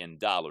 billion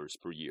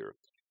per year.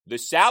 The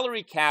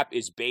salary cap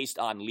is based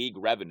on league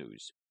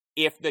revenues.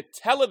 If the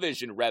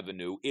television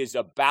revenue is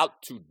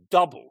about to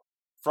double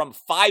from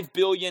 $5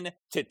 billion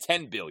to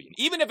 $10 billion,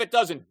 even if it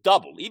doesn't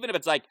double, even if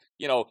it's like,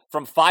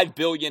 from $5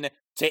 billion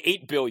to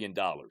 $8 billion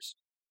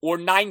or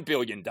 $9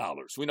 billion,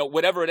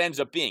 whatever it ends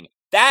up being,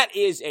 that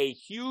is a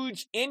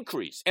huge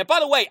increase. And by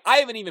the way, I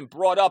haven't even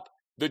brought up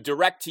the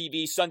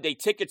DirecTV Sunday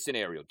ticket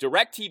scenario.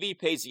 DirecTV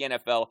pays the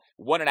NFL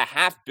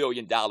 $1.5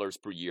 billion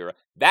per year.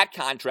 That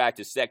contract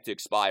is set to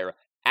expire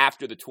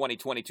after the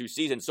 2022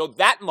 season, so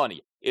that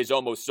money is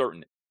almost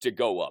certain to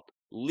go up.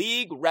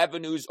 League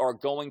revenues are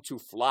going to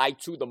fly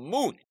to the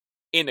moon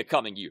in the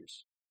coming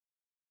years.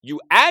 You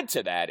add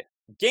to that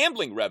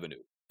gambling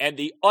revenue and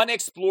the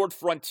unexplored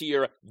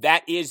frontier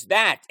that is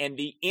that, and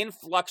the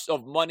influx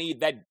of money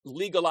that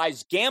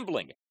legalized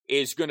gambling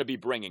is going to be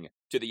bringing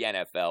to the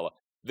NFL.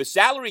 The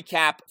salary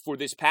cap for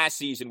this past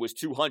season was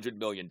 $200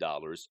 million.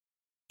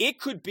 It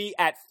could be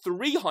at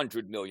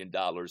 $300 million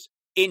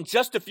in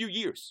just a few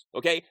years,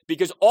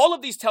 Because all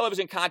of these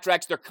television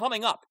contracts, they're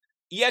coming up.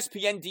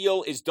 ESPN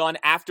deal is done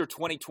after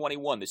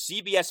 2021. The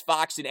CBS,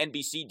 Fox, and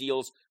NBC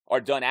deals are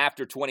done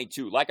after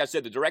 22. Like I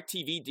said, the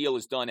DirecTV deal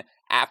is done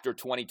after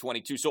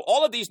 2022. So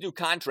all of these new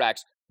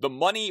contracts, the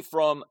money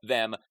from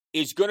them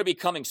is going to be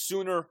coming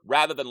sooner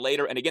rather than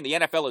later. And again, the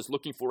NFL is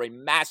looking for a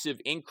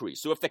massive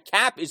increase. So if the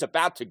cap is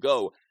about to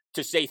go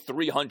to, say,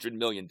 $300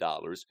 million,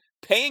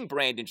 paying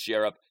Brandon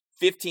Scherff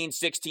 $15,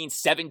 $16,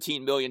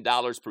 $17 million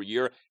per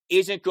year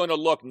isn't going to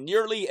look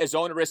nearly as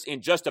onerous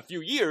in just a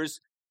few years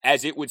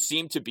as it would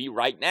seem to be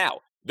right now.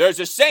 There's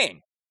a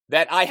saying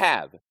that I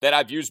have that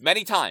I've used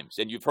many times,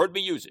 and you've heard me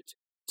use it.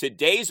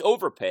 Today's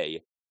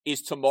overpay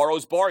is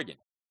tomorrow's bargain.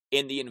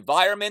 In the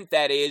environment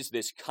that is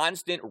this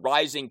constant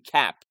rising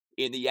cap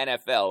in the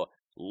NFL,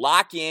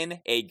 lock in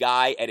a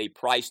guy at a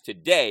price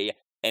today,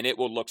 and it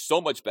will look so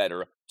much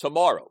better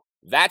tomorrow.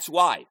 That's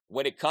why,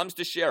 when it comes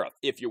to Scherff,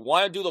 if you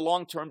want to do the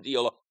long-term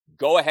deal,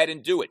 go ahead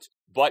and do it.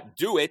 But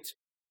do it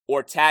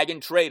or tag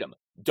and trade him.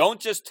 Don't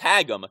just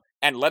tag him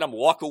and let him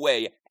walk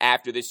away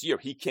after this year.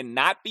 He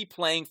cannot be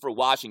playing for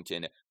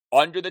Washington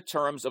under the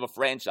terms of a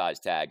franchise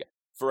tag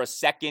for a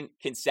second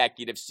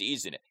consecutive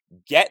season.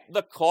 Get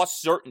the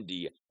cost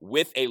certainty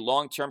with a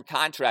long-term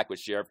contract with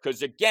Scherff,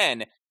 because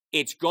again,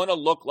 it's going to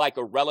look like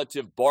a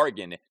relative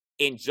bargain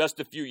in just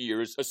a few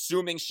years,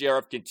 assuming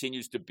Scherff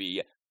continues to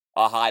be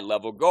a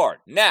high-level guard.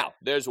 Now,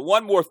 there's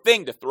one more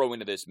thing to throw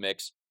into this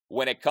mix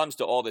when it comes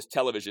to all this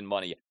television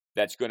money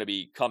that's going to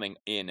be coming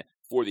in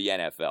for the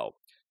NFL.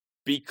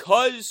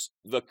 Because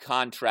the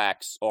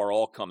contracts are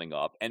all coming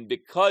up, and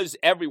because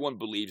everyone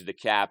believes the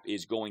cap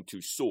is going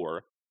to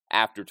soar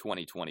after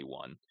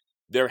 2021,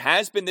 there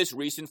has been this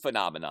recent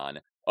phenomenon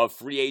of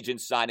free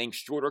agents signing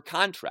shorter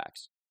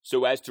contracts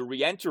so as to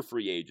re-enter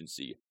free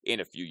agency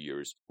in a few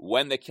years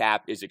when the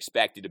cap is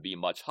expected to be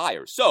much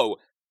higher. So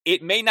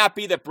it may not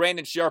be that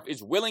Brandon Scherff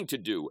is willing to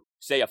do,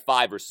 say, a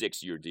 5 or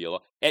 6 year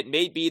deal. It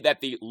may be that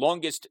the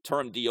longest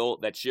term deal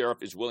that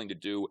Scherff is willing to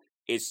do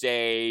is,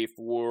 say,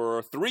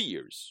 for 3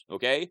 years,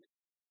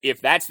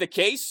 If that's the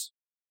case,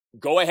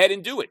 go ahead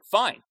and do it.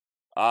 Fine.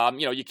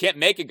 You can't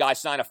make a guy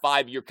sign a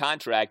 5-year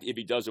contract if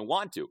he doesn't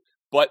want to.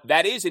 But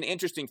that is an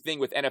interesting thing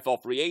with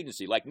NFL free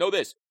agency. Like, know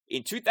this.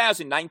 In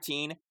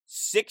 2019,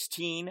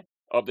 16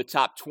 of the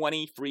top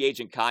 20 free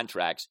agent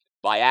contracts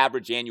by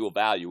average annual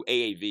value,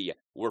 AAV,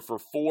 were for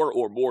 4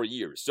 or more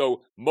years.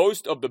 So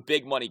most of the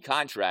big money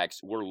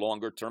contracts were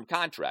longer term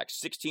contracts.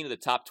 16 of the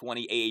top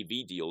 20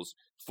 AAV deals,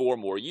 4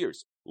 more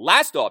years.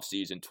 Last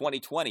offseason,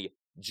 2020,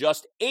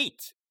 just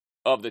 8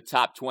 of the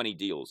top 20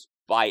 deals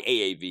by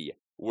AAV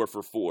were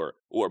for 4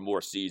 or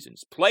more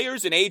seasons.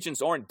 Players and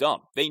agents aren't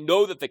dumb. They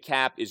know that the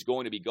cap is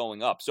going to be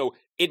going up. So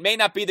it may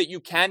not be that you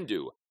can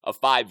do a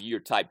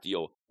 5-year type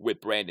deal with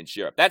Brandon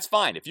Scherff. That's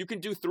fine. If you can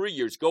do 3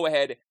 years, go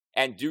ahead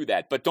and do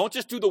that. But don't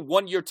just do the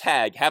 1-year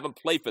tag, have him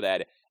play for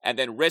that, and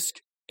then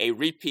risk a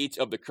repeat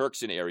of the Kirk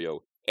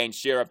scenario and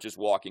Scherff just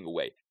walking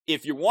away.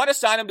 If you want to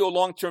sign him to a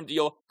long-term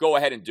deal, go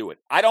ahead and do it.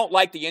 I don't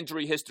like the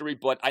injury history,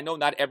 but I know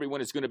not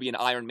everyone is going to be an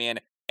Iron Man,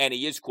 and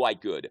he is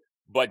quite good.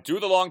 But do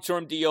the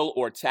long-term deal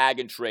or tag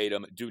and trade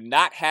him. Do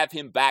not have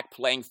him back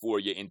playing for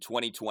you in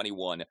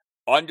 2021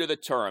 under the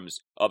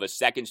terms of a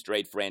second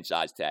straight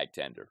franchise tag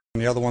tender.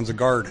 And the other one's a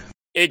guard.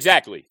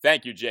 Exactly.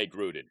 Thank you, Jay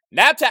Gruden.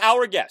 Now to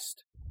our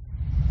guest.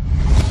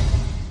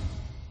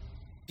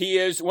 He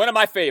is one of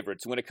my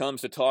favorites when it comes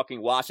to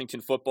talking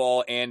Washington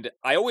football, and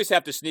I always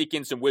have to sneak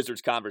in some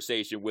Wizards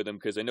conversation with him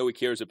because I know he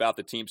cares about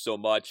the team so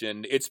much,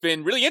 and it's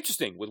been really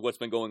interesting with what's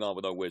been going on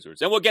with our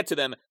Wizards. And we'll get to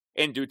them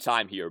in due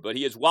time here, but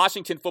he is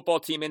Washington football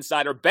team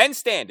insider Ben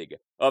Standig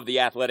of The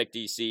Athletic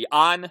DC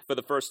on for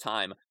the first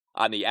time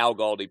on the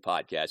Galdi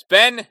podcast.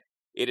 Ben,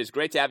 it is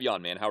great to have you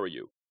on, man. How are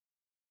you?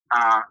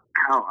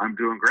 I'm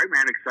doing great,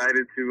 man.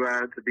 Excited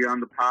to be on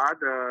the pod.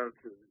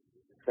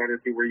 Excited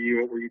to see where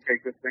you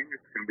take this thing.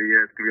 It's gonna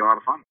be a lot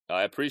of fun.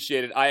 I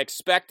appreciate it. I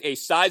expect a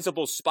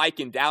sizable spike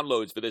in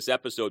downloads for this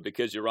episode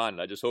because you're on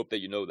it. I just hope that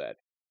you know that.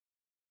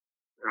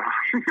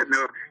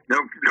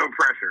 No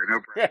pressure.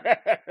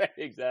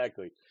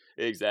 Exactly.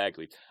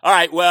 All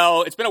right.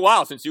 Well, it's been a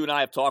while since you and I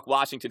have talked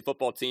Washington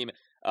football team,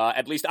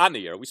 at least on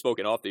the air. We've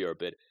spoken off the air a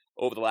bit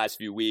over the last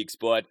few weeks.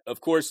 But,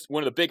 of course,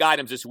 one of the big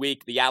items this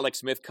week, the Alex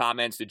Smith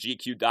comments to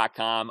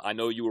GQ.com. I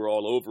know you were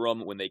all over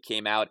them when they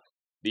came out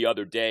the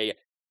other day.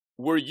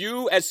 Were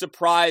you as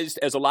surprised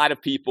as a lot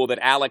of people that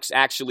Alex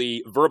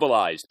actually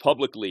verbalized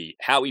publicly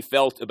how he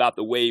felt about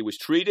the way he was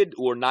treated,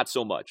 or not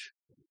so much?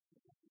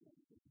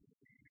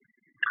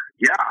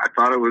 Yeah, I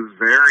thought it was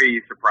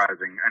very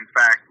surprising. In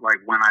fact, like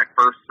when I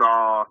first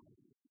saw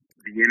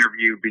the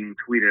interview being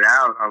tweeted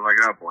out, I was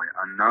like, oh boy,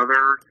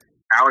 another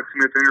Alex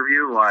Smith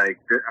interview? Like,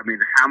 I mean,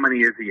 how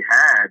many has he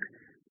had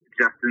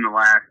just in the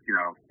last,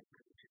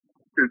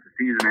 since the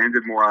season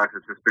ended, more or less?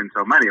 It's just been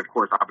so many. Of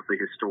course, obviously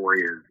his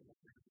story is,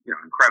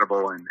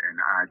 incredible, and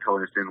I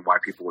totally understand why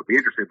people would be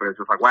interested, but it's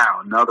just like,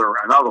 wow, another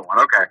one,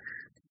 okay.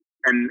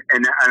 And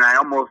I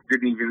almost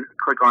didn't even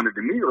click on it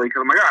immediately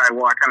because I'm like, all right,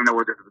 well, I kind of know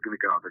where this is going to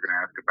go. They're going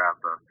to ask about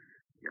the,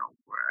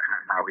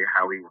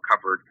 how he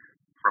recovered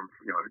from,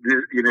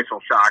 the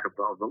initial shock of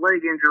the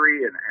leg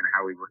injury and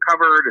how he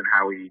recovered and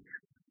how he,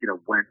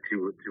 went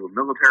to a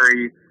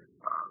military,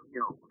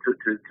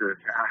 to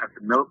have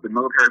the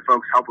military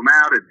folks help him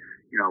out and,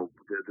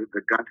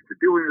 the guts to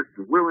doing this,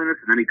 the willingness,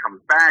 and then he comes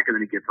back, and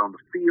then he gets on the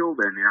field,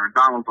 and Aaron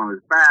Donald's on his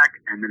back,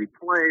 and then he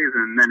plays,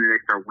 and then they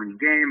start winning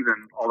games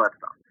and all that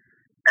stuff.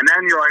 And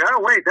then you're like,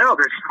 oh, wait, no,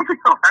 there's something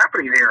else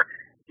happening here.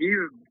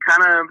 He's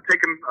kind of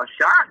taking a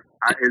shot,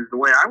 is the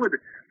way I would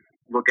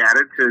look at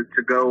it,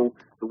 to go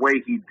the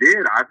way he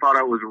did. I thought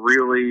it was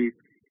really,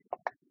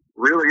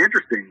 really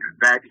interesting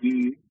that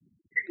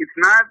it's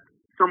not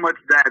so much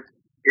that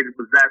it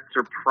was that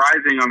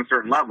surprising on a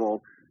certain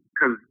level,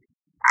 because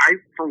I,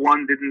 for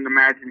one, didn't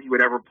imagine he would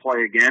ever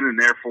play again,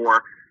 and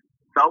therefore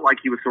felt like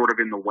he was sort of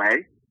in the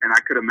way. And I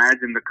could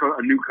imagine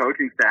a new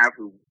coaching staff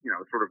who,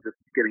 sort of just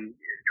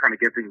trying to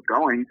get things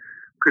going,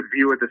 could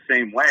view it the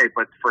same way.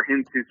 But for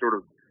him to sort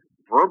of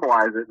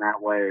verbalize it in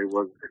that way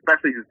was,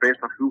 especially just based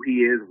on who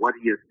he is, what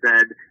he has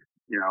said,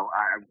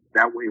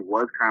 that way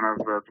was kind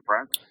of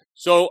surprising.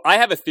 So I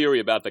have a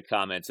theory about the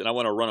comments, and I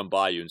want to run them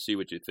by you and see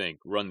what you think.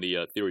 Run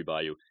the theory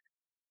by you.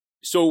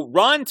 So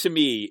Ron, to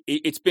me,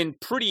 it's been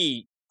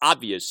pretty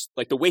obvious,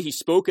 like the way he's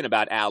spoken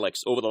about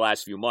Alex over the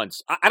last few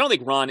months. I don't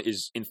think Ron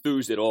is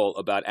enthused at all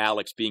about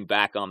Alex being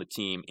back on the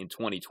team in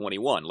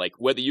 2021. Like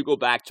whether you go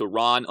back to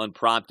Ron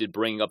unprompted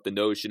bringing up the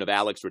notion of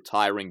Alex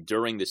retiring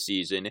during the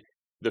season,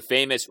 the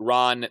famous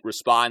Ron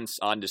response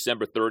on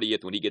December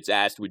 30th when he gets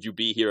asked, would you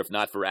be here if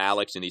not for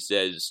Alex? And he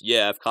says,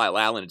 yeah, if Kyle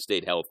Allen had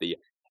stayed healthy.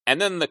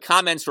 And then the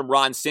comments from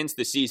Ron since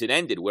the season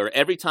ended, where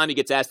every time he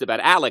gets asked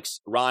about Alex,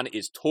 Ron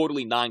is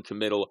totally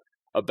non-committal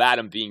about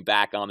him being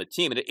back on the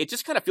team. And it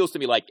just kind of feels to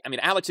me like,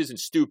 Alex isn't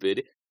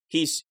stupid.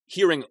 He's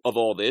hearing of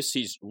all this.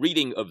 He's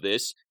reading of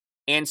this.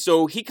 And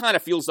so he kind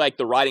of feels like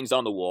the writing's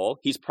on the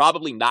wall. He's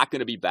probably not going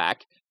to be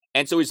back.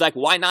 And so he's like,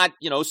 why not,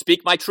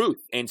 speak my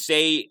truth and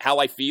say how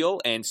I feel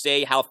and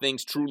say how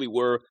things truly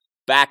were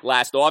back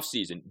last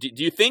offseason. Do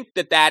you think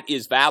that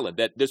is valid,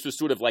 that this was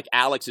sort of like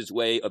Alex's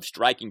way of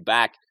striking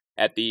back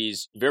at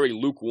these very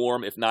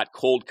lukewarm, if not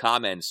cold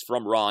comments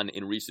from Ron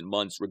in recent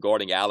months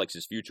regarding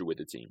Alex's future with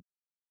the team?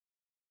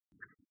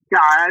 Yeah,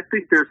 I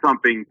think there's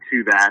something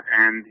to that,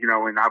 and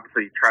and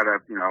obviously try to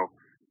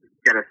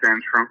get a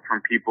sense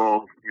from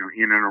people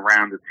in and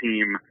around the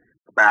team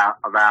about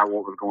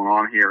what was going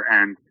on here,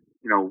 and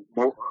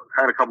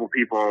had a couple of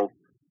people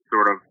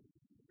sort of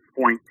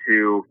point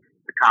to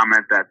the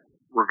comment that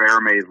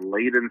Rivera made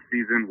late in the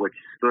season, which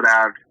stood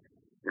out.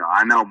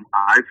 I know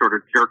I sort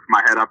of jerked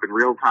my head up in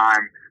real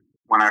time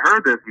when I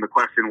heard this, and the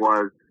question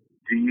was,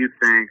 do you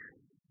think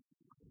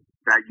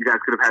that you guys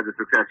could have had the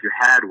success you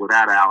had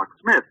without Alex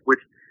Smith? Which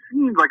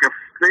seems like a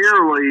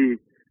fairly,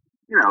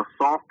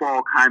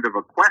 softball kind of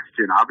a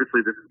question.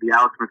 Obviously, the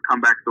Alex Smith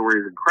comeback story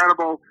is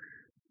incredible.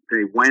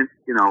 They went,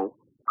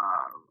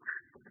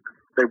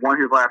 they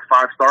won his last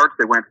 5 starts.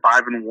 They went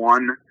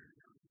 5-1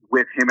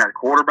 with him at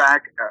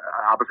quarterback.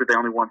 Obviously, they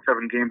only won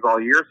 7 games all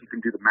year, so you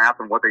can do the math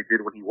on what they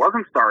did when he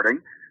wasn't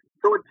starting.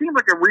 So it seems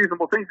like a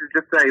reasonable thing to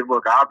just say,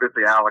 look,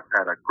 obviously Alex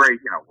had a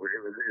great, it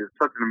was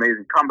such an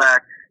amazing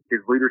comeback. His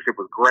leadership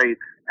was great.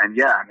 And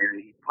he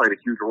played a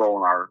huge role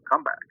in our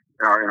comeback,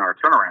 in our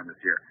turnaround this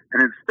year.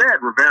 And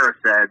instead, Rivera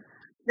said,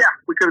 yeah,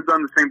 we could have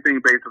done the same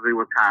thing basically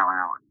with Kyle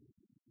Allen.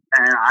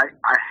 And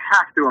I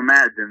have to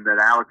imagine that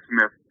Alex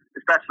Smith,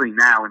 especially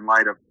now in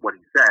light of what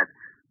he said,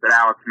 that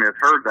Alex Smith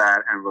heard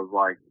that and was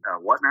like,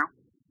 what now?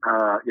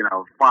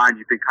 Fine,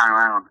 you think Kyle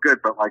Allen's good,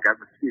 but like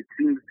it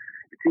seemed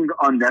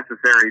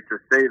unnecessary to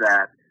say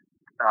that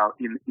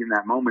in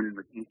that moment in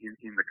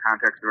the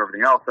context of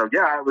everything else. So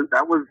yeah,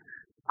 that was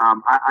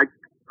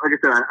like I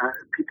said,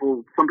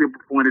 some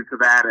people pointed to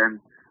that, and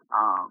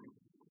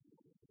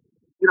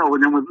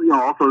and then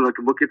also like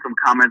look at some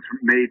comments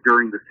made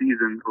during the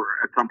season or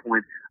at some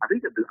point. I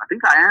think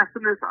I asked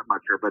him this. I'm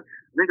not sure, but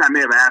I think I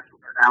may have asked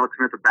Alex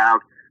Smith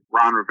about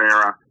Ron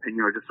Rivera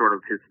and just sort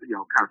of his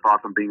kind of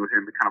thoughts on being with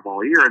him kind of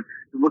all year. And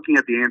looking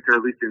at the answer,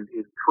 at least in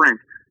print,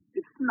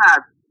 it's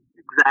not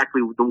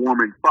exactly the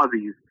warm and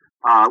fuzzies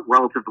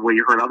relative to the way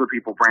you heard other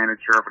people, Brandon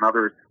Scherff and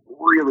others,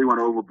 really went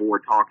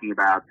overboard talking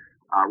about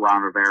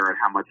Ron Rivera and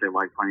how much they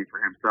like playing for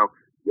him. So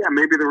yeah,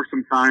 maybe there were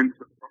some signs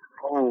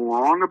all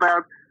along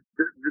about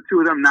the two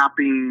of them not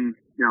being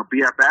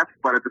BFFs,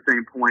 but at the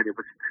same point, it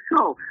was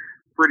still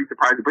pretty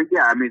surprising. But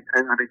yeah, I think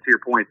to your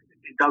point,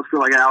 it does feel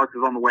like Alex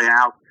is on the way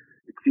out.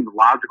 It seems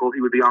logical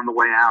he would be on the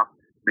way out.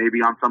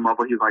 Maybe on some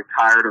level he's like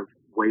tired of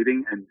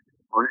waiting and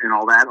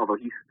all that, although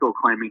he's still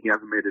claiming he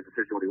hasn't made a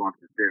decision what he wants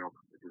to do,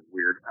 which is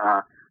weird.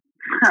 I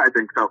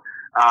think so.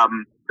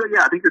 So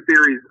yeah, I think your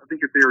theory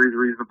is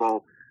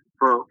reasonable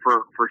for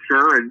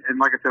sure. And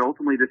like I said,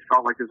 ultimately this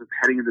felt like this was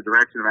heading in the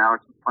direction of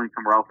Alex playing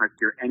somewhere else next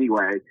year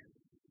anyway.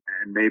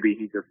 And maybe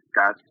he just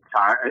got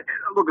tired.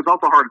 Look, it's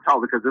also hard to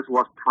tell because this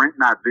was print,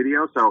 not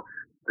video. So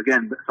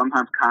again,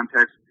 sometimes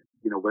context,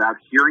 without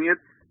hearing it,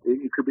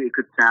 it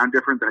could sound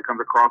different than it comes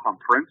across on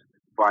print.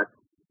 But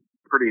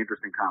pretty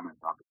interesting comments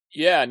on it.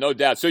 Yeah, no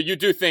doubt. So you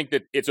do think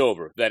that it's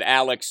over, that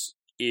Alex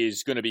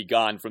is going to be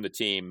gone from the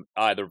team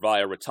either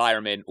via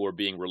retirement or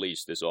being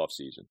released this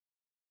offseason?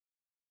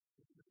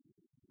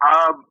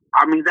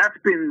 That's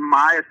been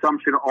my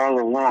assumption all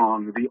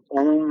along. The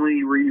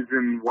only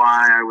reason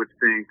why I would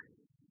think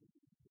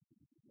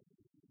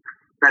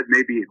that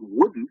maybe it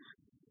wouldn't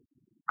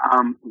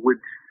would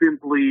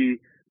simply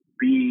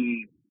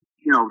be,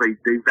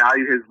 they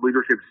value his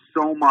leadership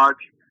so much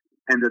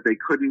and that they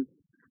couldn't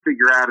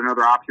figure out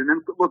another option.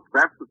 And look,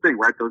 that's the thing,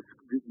 right? The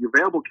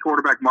available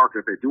quarterback market,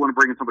 if they do want to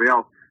bring in somebody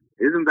else,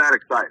 isn't that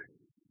exciting.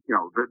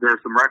 There's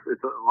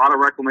it's a lot of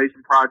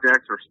reclamation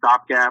projects or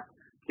stopgap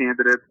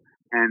candidates,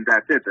 and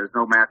that's it. There's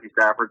no Matthew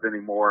Staffords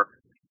anymore.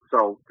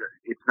 So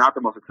it's not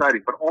the most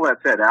exciting. But all that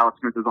said, Alex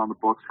Smith is on the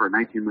books for a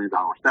 $19 million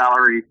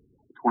salary,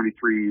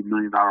 $23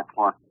 million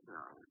plus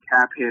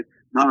cap hit.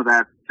 None of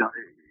that's,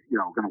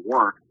 going to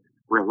work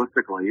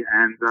realistically.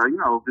 And,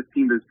 this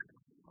team is,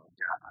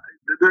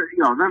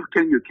 then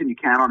can you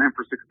count on him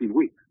for 16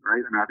 weeks,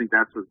 right? I think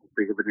that's as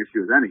big of an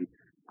issue as any.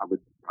 I would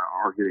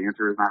argue the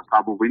answer is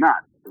probably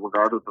not,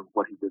 regardless of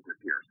what he did this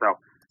year. So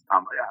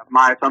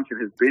my assumption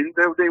has been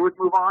that they would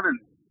move on, and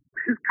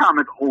his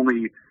comments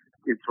only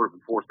sort of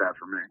enforce that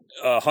for me.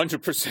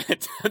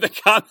 100%. The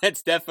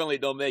comments definitely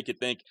don't make you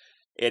think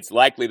it's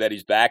likely that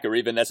he's back or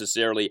even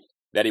necessarily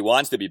that he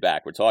wants to be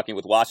back. We're talking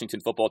with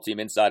Washington football team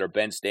insider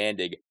Ben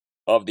Standig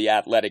of the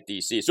Athletic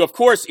DC. So, of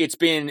course, it's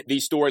been the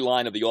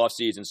storyline of the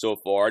offseason so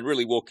far and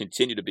really will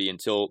continue to be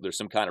until there's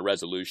some kind of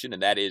resolution,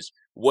 and that is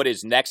what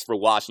is next for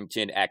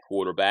Washington at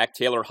quarterback.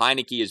 Taylor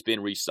Heineke has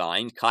been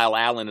re-signed. Kyle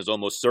Allen is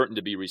almost certain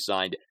to be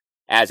re-signed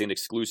as an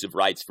exclusive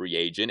rights free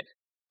agent.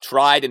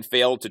 Tried and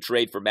failed to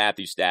trade for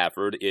Matthew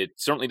Stafford. It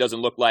certainly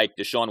doesn't look like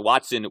Deshaun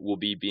Watson will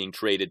be being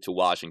traded to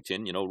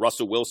Washington.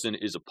 Russell Wilson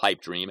is a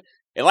pipe dream.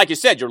 And like you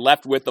said, you're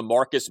left with the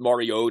Marcus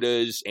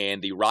Mariotas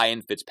and the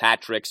Ryan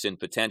Fitzpatricks and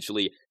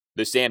potentially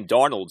the Sam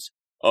Darnolds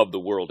of the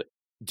world.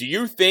 Do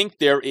you think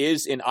there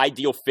is an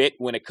ideal fit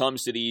when it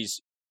comes to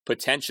these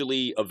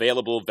potentially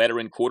available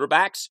veteran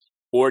quarterbacks?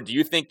 Or do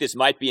you think this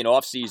might be an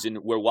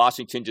offseason where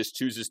Washington just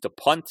chooses to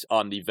punt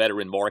on the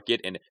veteran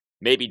market and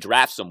maybe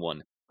draft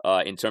someone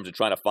in terms of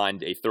trying to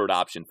find a third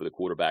option for the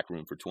quarterback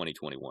room for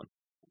 2021?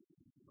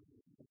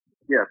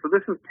 Yeah, so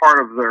this is part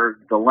of their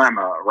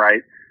dilemma,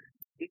 right?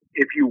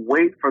 If you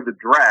wait for the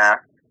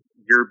draft,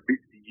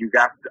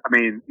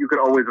 you could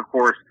always, of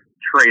course,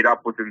 trade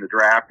up within the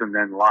draft and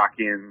then lock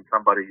in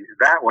somebody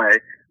that way.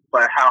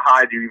 But how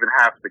high do you even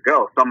have to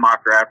go? Some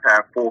mock drafts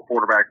have 4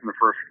 quarterbacks in the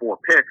first 4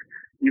 picks,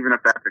 even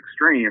if that's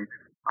extreme.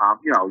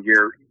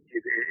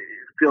 It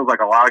feels like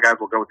a lot of guys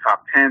will go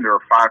top 10. There are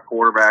 5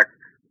 quarterbacks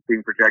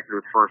being projected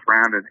with first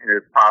round, and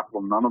it's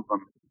possible none of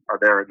them are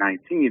there at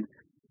 19.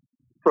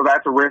 So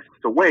that's a risk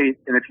to wait.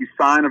 And if you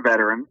sign a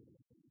veteran,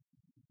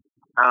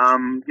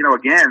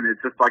 again,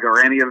 it's just like,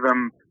 are any of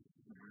them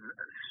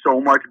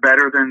so much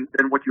better than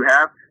what you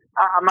have?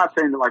 I'm not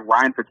saying that like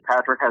Ryan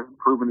Fitzpatrick hasn't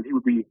proven that he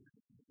would be,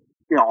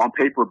 on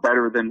paper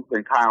better than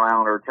Kyle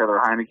Allen or Taylor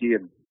Heineke,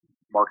 and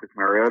Marcus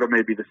Mariota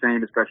may be the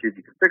same, especially if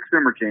you can fix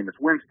him, or Jameis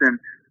Winston,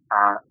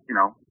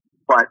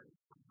 but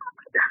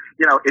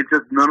it's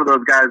just none of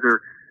those guys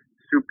are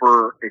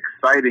super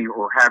exciting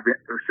or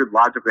should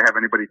logically have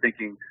anybody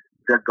thinking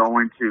they're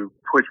going to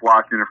push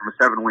Washington from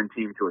a 7-win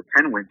team to a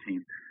 10-win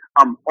team.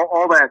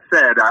 All that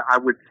said, I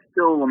would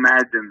still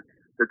imagine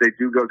that they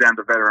do go down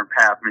the veteran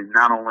path. I mean,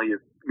 not only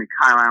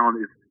Kyle Allen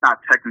is not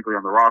technically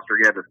on the roster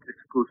yet as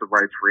exclusive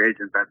rights free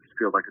agent. That just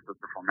feels like it's just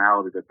a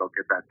formality that they'll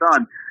get that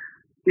done.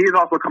 He is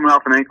also coming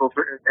off an ankle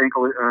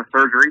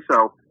surgery,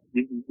 so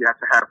you have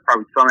to have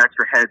probably some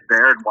extra heads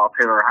there. And while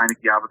Taylor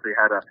Heineke obviously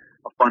had a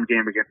fun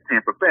game against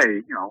Tampa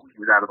Bay, he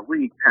was out of the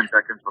league 10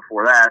 seconds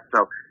before that.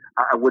 So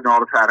I wouldn't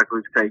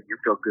automatically say you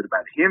feel good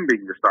about him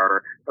being your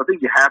starter. I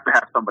think you have to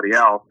have somebody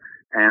else.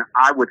 And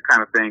I would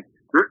kind of think,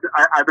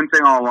 I've been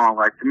saying all along,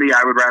 like, to me,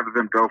 I would rather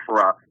them go for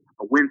a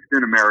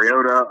Winston, a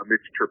Mariota, a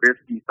Mitch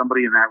Trubisky,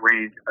 somebody in that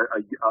range,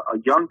 a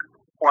young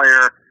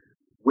player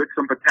with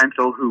some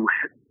potential who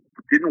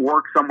didn't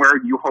work somewhere.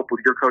 You hope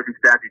with your coaching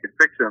staff you can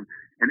fix him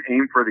and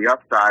aim for the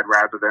upside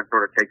rather than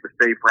sort of take the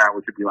safe route,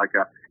 which would be like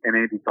an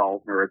Andy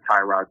Dalton or a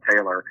Tyrod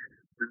Taylor.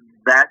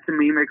 That, to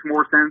me, makes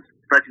more sense,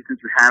 especially since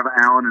you have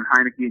Allen and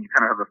Heineke and you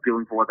kind of have a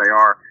feeling for what they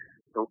are.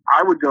 So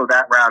I would go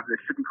that route. It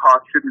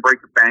shouldn't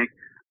break the bank.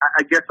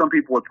 I guess some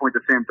people would point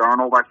to Sam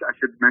Darnold. I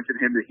should mention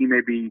him, that he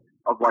may be,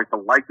 of like the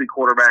likely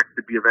quarterbacks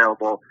to be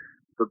available,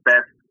 the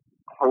best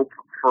hope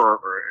for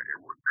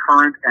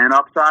current and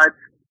upside.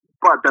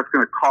 But that's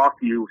going to cost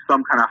you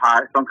some kind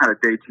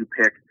of day two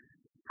pick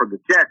from the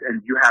Jets,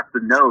 and you have to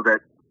know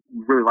that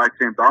you really like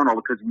Sam Darnold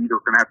because you're either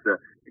going to have to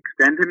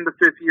extend him the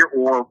fifth year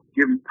or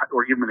give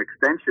him an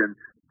extension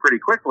pretty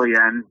quickly,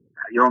 and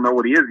you don't know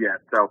what he is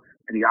yet. So,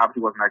 and he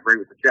obviously wasn't that great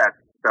with the Jets.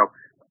 So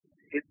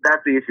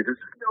that's the issue. There's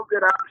no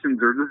good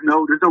options, or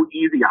there's no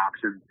easy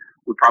options.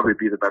 Would probably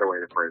be the better way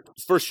to phrase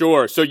it. For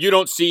sure. So you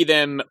don't see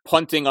them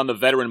punting on the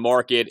veteran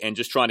market and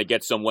just trying to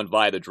get someone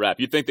via the draft.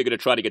 You think they're going to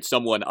try to get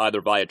someone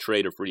either via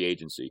trade or free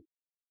agency?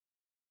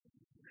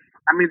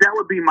 I mean, that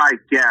would be my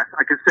guess.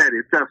 Like I said,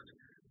 it's just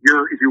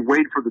if you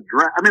wait for the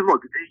draft. I mean,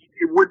 look,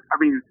 it would. I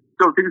mean,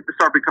 so things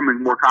start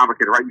becoming more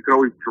complicated, right? You could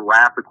always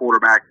draft the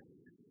quarterback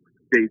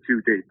day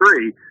 2, day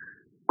 3.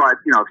 But,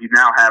 if you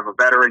now have a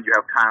veteran, you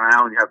have Kyle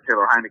Allen, you have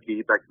Taylor Heineke,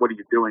 it's like, what are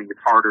you doing? It's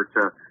harder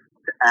to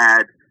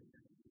add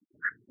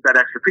that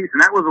extra piece.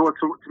 And that was what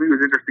to me was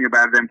interesting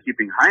about them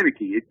keeping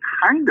Heineke. It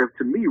kind of,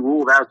 to me,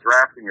 ruled out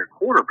drafting a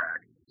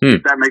quarterback,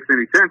 if that makes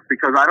any sense,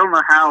 because I don't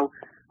know how,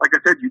 like I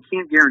said, you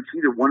can't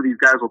guarantee that one of these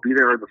guys will be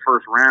there in the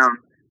first round.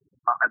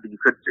 You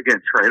could,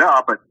 again, trade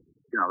up, but,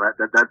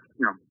 that's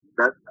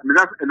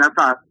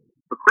not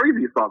the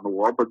craziest thought in the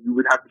world, but you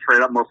would have to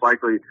trade up most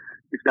likely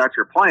if that's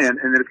your plan.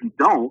 And then if you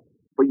don't,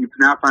 but you've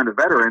now signed a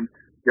veteran,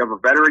 you have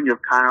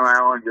Kyle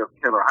Allen, you have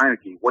Taylor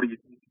Heineke. What are you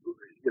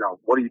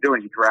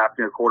doing? You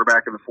drafting a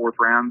quarterback in the fourth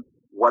round?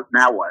 What?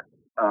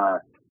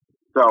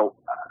 So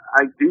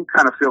I do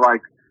kind of feel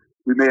like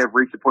we may have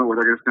reached a point where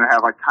they're just going to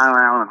have like Kyle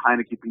Allen and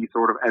Heineke be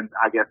sort of, and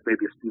I guess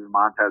maybe if Steven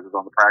Montez is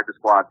on the practice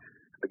squad,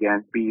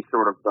 again, be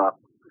sort of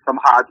some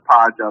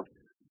hodgepodge of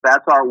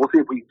we'll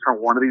see if we can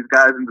turn one of these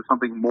guys into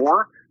something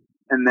more,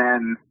 and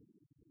then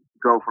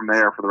go from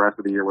there for the rest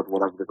of the year with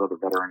whatever this other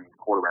veteran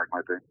quarterback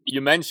might be.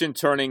 You mentioned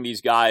turning these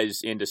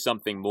guys into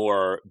something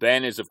more.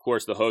 Ben is, of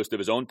course, the host of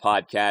his own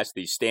podcast,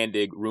 the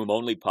Standig Room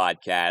Only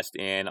podcast.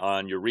 And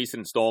on your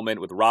recent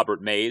installment with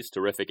Robert Mays,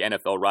 terrific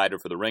NFL writer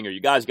for The Ringer, you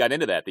guys got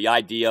into that, the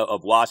idea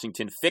of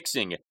Washington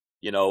fixing,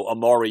 a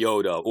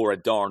Mariota or a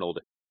Darnold,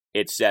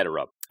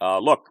 etc.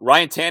 Look,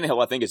 Ryan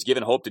Tannehill, I think, has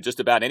given hope to just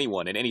about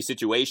anyone in any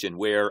situation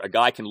where a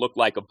guy can look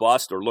like a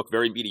bust or look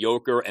very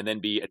mediocre and then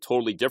be a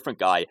totally different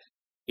guy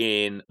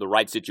in the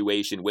right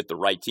situation with the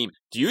right team.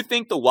 Do you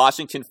think the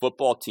Washington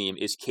football team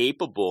is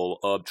capable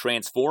of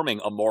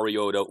transforming a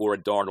Mariota or a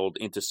Darnold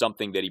into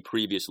something that he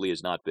previously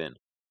has not been?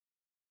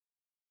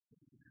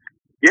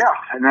 Yeah,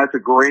 and it's a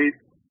great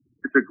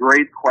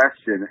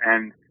question.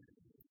 And,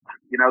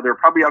 there are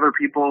probably other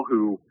people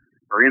who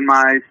are in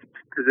my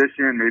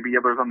position, maybe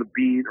others on the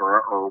beat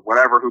or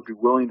whatever, who'd be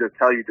willing to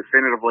tell you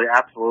definitively,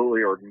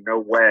 absolutely, or no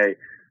way,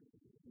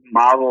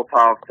 mazel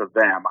tov to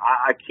them.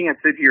 I can't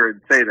sit here and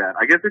say that.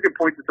 I guess we could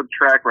point to some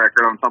track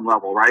record on some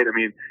level, right? I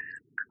mean,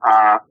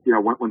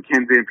 when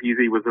Ken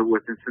Zampese was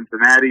in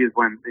Cincinnati is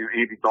when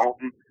Andy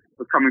Dalton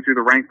was coming through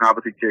the ranks, and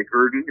obviously Jay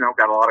Gruden,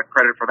 got a lot of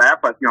credit for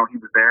that, but, he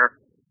was there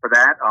for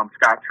that.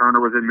 Scott Turner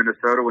was in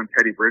Minnesota when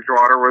Teddy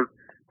Bridgewater was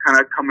kind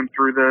of coming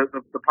through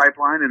the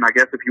pipeline, and I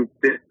guess if you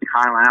fit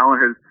Kyle Allen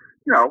has,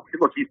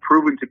 look, he's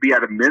proven to be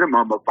at a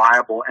minimum a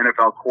viable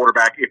NFL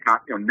quarterback, if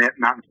not,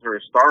 not necessarily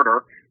a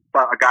starter,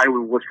 but a guy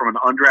who was from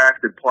an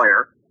undrafted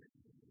player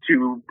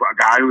to a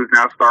guy who has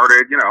now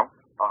started, a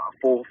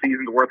full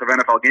season's worth of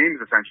NFL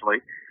games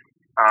essentially,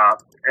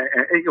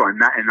 and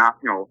not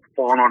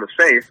falling on his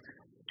face,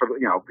 for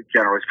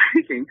generally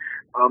speaking.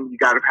 You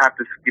got to have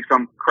to give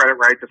some credit,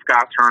 right, to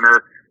Scott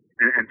Turner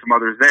and some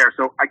others there.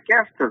 So I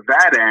guess to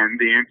that end,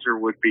 the answer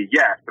would be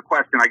yes. The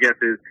question, I guess,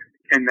 is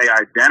can they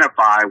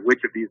identify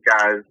which of these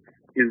guys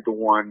is the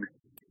one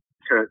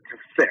to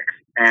fix?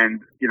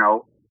 And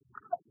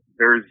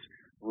there's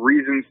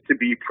reasons to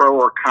be pro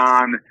or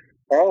con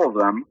all of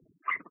them,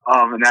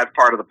 and that's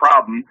part of the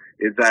problem,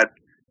 is that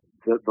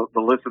the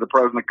list of the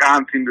pros and the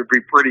cons seem to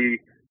be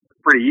pretty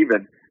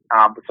even.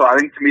 So I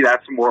think, to me,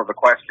 that's more of the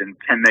question.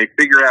 Can they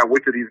figure out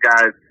which of these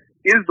guys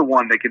is the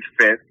one they could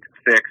fix,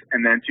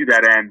 and then to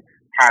that end,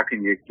 how do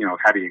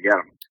you get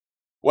them?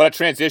 Want to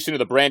transition to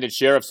the Brandon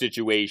Scherff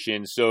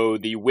situation. So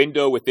the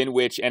window within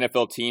which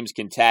NFL teams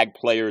can tag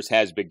players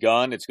has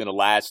begun. It's going to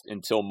last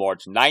until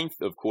March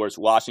 9th. Of course,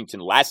 Washington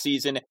last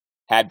season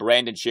had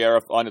Brandon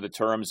Scherff under the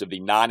terms of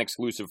the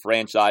non-exclusive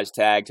franchise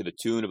tag to the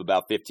tune of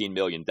about $15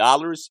 million.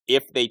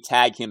 If they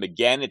tag him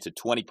again, it's a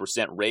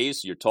 20%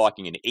 raise. So you're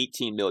talking an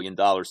 $18 million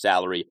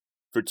salary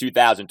for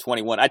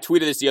 2021. I tweeted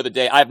this the other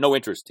day. I have no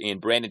interest in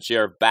Brandon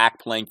Scherff back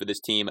playing for this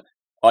team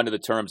under the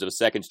terms of a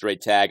second straight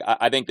tag.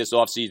 I think this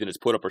offseason is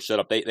put up or shut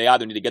up. They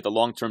either need to get the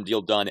long-term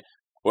deal done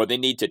or they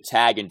need to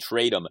tag and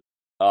trade him.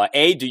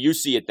 A, do you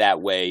see it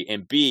that way?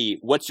 And B,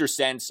 what's your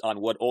sense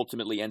on what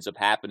ultimately ends up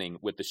happening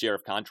with the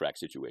Scherff contract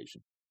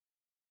situation?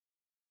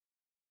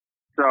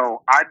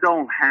 So I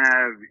don't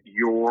have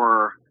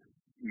your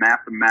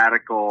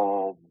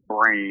mathematical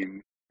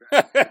brain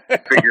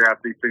figure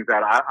out these things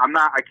out.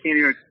 I can't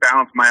even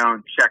balance my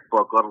own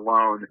checkbook, let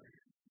alone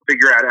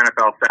figure out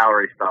NFL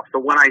salary stuff. So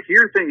when I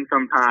hear things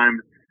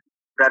sometimes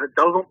that it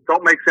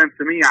don't make sense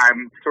to me,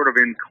 I'm sort of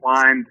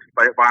inclined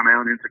by my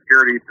own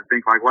insecurities to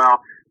think like,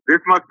 well, this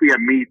must be a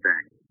me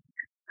thing.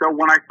 So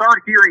when I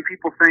start hearing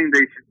people saying they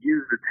should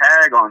use the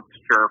tag on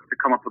Scherff to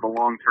come up with a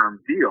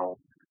long-term deal,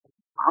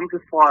 I'm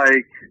just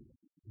like,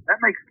 that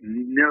makes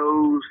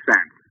no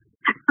sense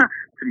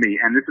to me.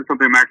 And this is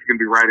something I'm actually going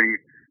to be writing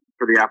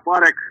for The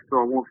Athletic, so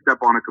I won't step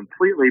on it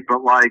completely,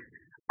 but like,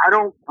 I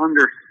don't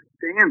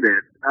understand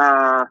it.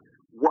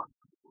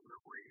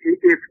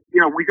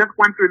 We just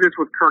went through this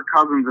with Kirk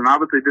Cousins, and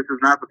obviously this is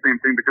not the same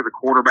thing because a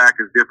quarterback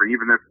is different.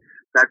 Even if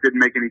that didn't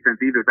make any sense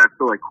either, that's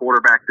still a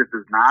quarterback. This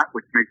is not,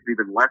 which makes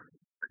even less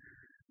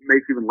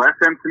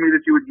sense to me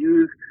that you would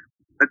use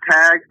a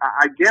tag.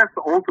 I guess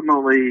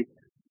ultimately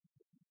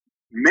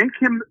make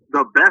him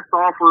the best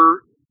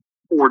offer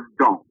or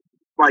don't.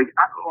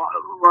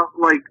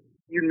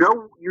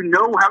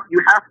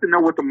 You have to know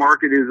what the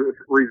market is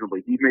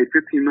reasonably. He made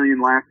 $15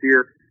 million last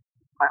year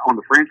on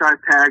the franchise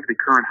tag, the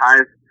current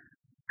highest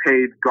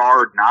paid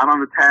guard not on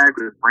the tag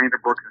with Brandon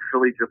Brooks in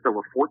Philly just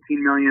over $14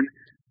 million.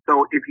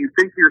 So if you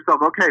think to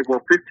yourself, okay,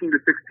 well, 15 to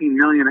 16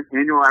 million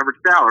annual average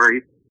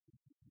salary,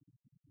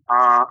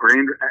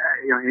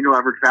 annual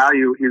average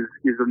value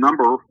is a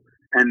number,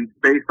 and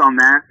based on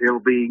that, it'll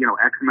be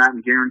X amount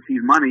in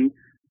guaranteed money,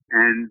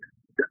 and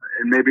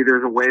maybe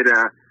there's a way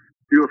to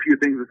do a few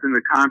things within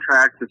the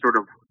contract to sort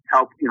of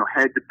help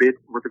hedge a bit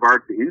with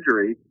regards to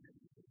injury.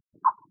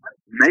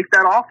 Make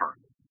that offer.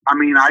 I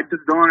mean, I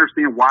just don't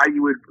understand why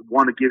you would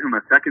want to give him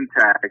a second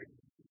tag.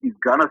 He's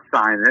gonna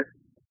sign it,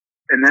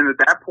 and then at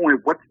that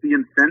point, what's the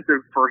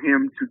incentive for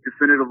him to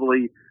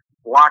definitively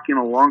lock in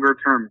a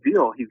longer-term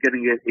deal? He's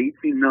getting it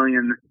 $18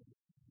 million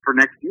for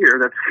next year.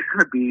 That's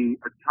going to be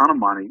a ton of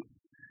money,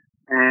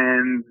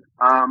 and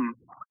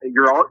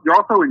you're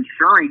also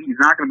ensuring he's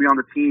not going to be on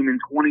the team in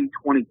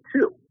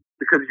 2022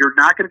 because you're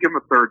not going to give him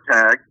a third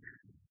tag,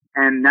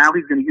 and now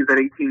he's going to use that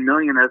 $18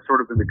 million as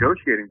sort of the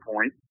negotiating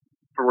point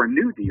for a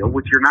new deal,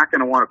 which you're not going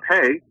to want to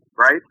pay,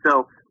 right?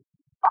 So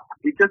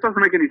it just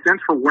doesn't make any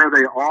sense for where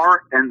they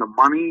are and the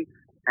money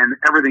and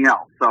everything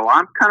else. So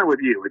I'm kind of with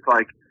you. It's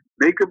like,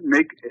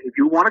 if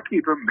you want to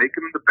keep him, make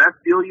him the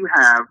best deal you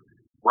have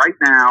right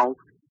now.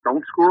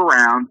 Don't screw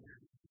around.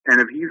 And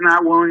if he's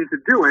not willing to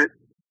do it,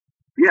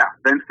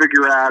 then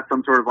figure out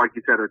some sort of, like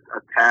you said, a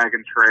tag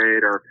and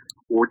trade or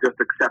just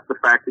accept the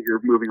fact that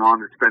you're moving on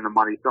to spend the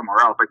money somewhere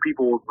else. Like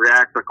people will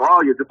react like,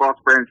 oh, you just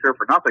lost Brandon Scherff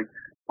for nothing.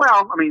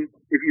 Well, I mean,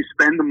 if you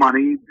spend the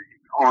money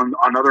on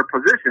another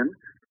position,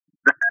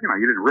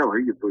 you didn't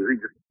really. You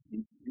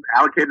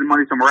allocated the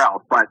money somewhere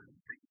else. But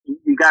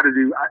you got to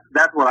do.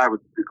 That's what I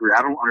would agree.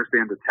 I don't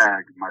understand the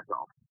tag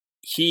myself.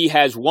 He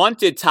has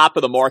wanted top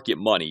of the market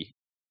money.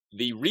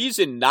 The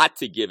reason not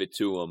to give it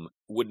to him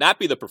would not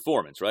be the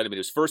performance, right? I mean, he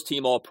was first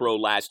team All-Pro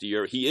last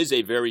year. He is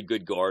a very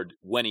good guard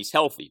when he's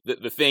healthy.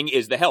 The thing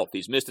is the health.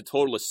 He's missed a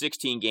total of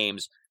 16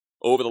 games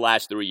over the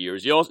last 3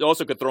 years. You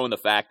also could throw in the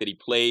fact that he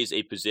plays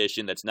a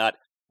position that's not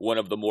one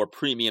of the more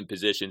premium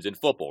positions in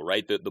football,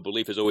 right? The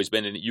belief has always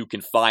been that you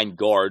can find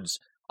guards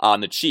on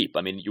the cheap.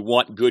 I mean, you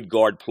want good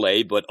guard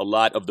play, but a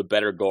lot of the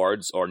better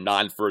guards are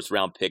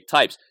non-first-round pick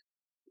types.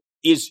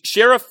 Is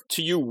Scherff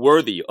to you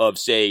worthy of,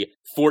 say,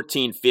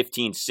 $14,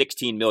 $15,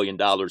 $16 million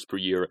per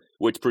year,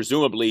 which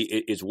presumably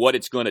is what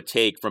it's going to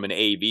take from an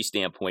AAV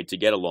standpoint to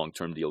get a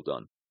long-term deal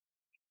done?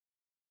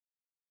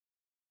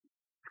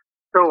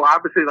 So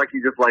obviously, like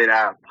you just laid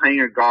out,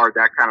 paying a guard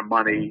that kind of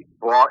money,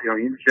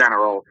 in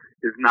general,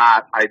 is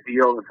not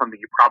ideal and something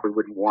you probably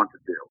wouldn't want to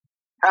do.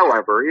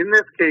 However, in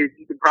this case,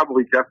 you can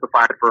probably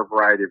justify it for a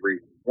variety of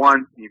reasons.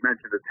 One, you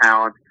mentioned the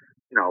talent.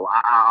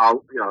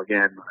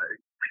 Again,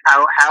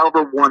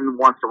 however one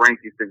wants to rank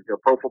these things.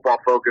 Pro Football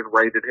Focus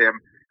rated him,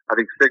 I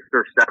think, 6th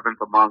or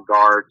 7th among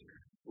guards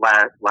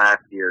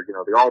last year.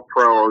 The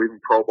All-Pro or even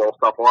Pro Bowl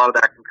stuff, a lot of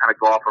that can kind of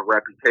go off of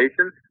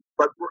reputation.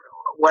 But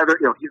whether,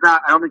 he's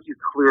not, I don't think he's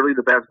clearly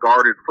the best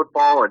guard in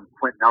football, and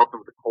Quentin Nelson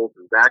with the Colts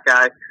is that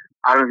guy.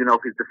 I don't even know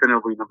if he's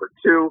definitively number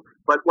 2,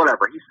 but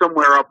whatever. He's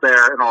somewhere up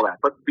there and all that.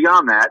 But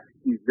beyond that,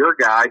 he's your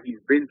guy. He's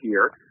been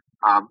here.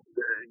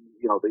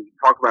 they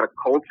talk about a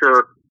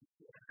culture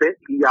fit.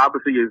 He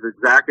obviously is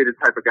exactly the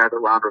type of guy that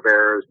Ron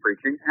Rivera is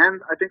preaching.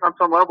 And I think on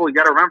some level, you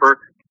got to remember,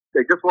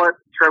 they just let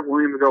Trev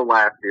Williams go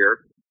last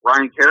year.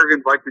 Ryan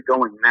Kerrigan's likely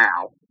going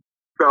now.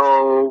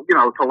 So,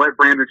 to let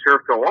Brandon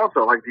Scherff go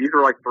also, these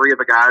are three of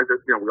the guys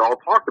that, we all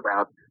talked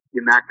about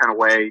in that kind of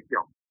way,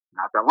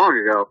 not that long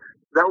ago.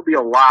 That would be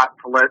a lot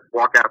to let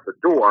walk out the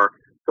door.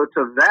 So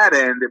to that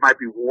end, it might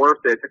be worth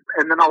it.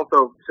 And then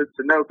also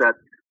to note that,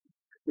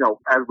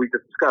 as we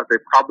discussed, they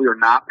probably are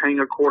not paying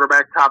a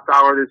quarterback top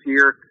dollar this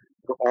year.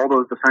 So all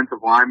those defensive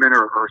linemen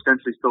are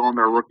essentially still on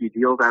their rookie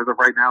deals as of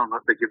right now,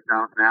 unless they give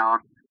Jonathan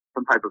Allen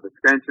some type of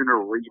extension,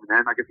 or even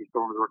then, I guess he's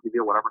still on his rookie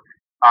deal, whatever.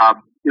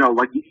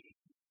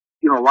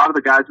 A lot of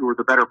the guys who are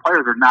the better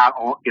players are not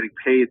all getting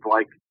paid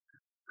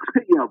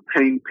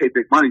pay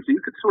big money. So you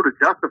could sort of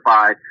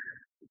justify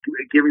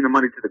giving the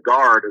money to the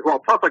guard as well.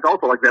 Plus, they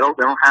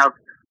don't have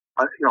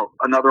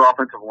another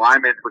offensive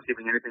lineman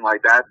receiving anything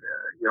like that,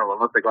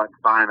 unless they go out and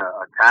sign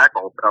a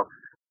tackle. So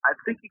I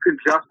think you can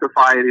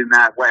justify it in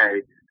that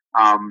way.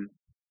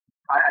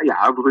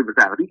 I believe it's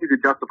that. I think you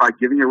could justify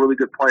giving a really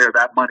good player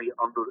that money,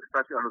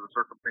 especially under the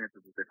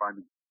circumstances that they find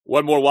in.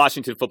 One more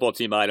Washington football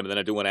team item, and then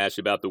I do want to ask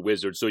you about the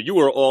Wizards. So you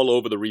were all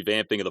over the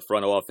revamping of the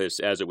front office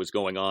as it was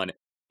going on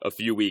a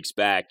few weeks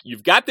back.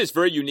 You've got this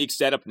very unique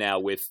setup now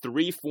with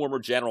three former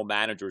general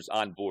managers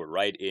on board,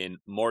 right, in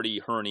Marty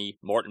Herney,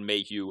 Martin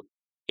Mayhew,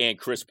 and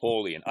Chris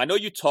Polian. I know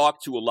you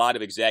talk to a lot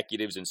of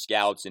executives and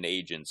scouts and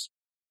agents.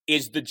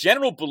 Is the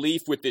general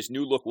belief with this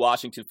new look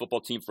Washington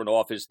football team front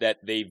office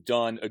that they've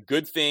done a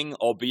good thing,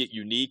 albeit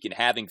unique, in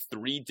having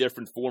three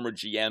different former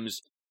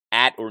GMs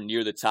at or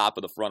near the top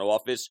of the front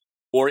office?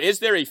 Or is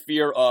there a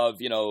fear of,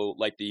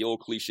 like the old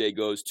cliche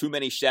goes, too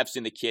many chefs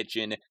in the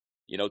kitchen,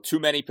 too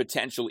many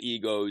potential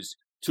egos,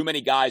 too many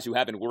guys who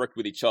haven't worked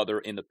with each other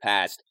in the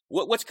past?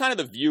 What's kind of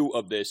the view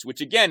of this, which,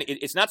 again,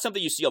 it's not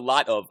something you see a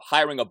lot of,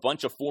 hiring a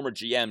bunch of former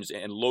GMs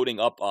and loading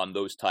up on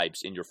those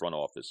types in your front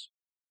office?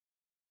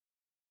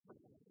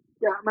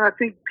 Yeah, I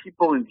think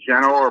people in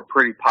general are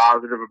pretty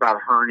positive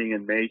about Herney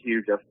and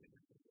Mayhew, just,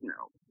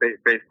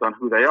 based on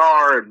who they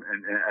are and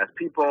as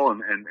people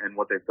and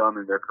what they've done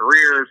in their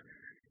careers.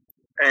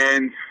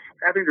 And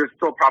I think there's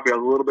still probably a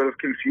little bit of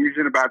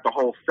confusion about the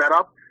whole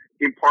setup,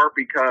 in part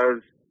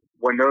because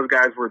when those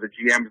guys were the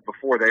GMs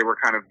before, they were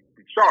kind of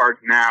in charge.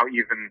 Now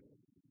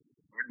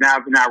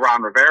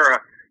Ron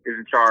Rivera is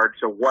in charge.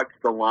 So what's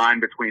the line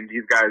between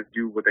these guys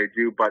do what they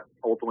do, but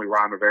ultimately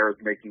Ron Rivera is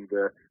making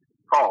the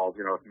calls?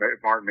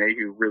 If Martin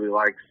Mayhew really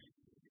likes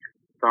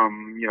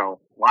some,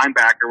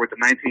 linebacker with the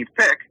 19th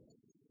pick,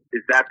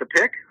 is that the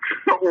pick?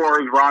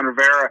 Or is Ron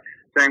Rivera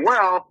saying,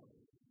 well,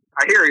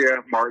 I hear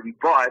you, Martin,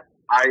 but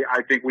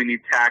I think we need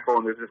tackle,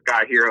 and there's this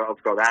guy here,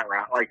 let's go that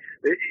route.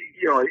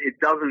 It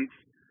doesn't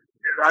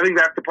 – I think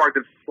that's the part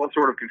that's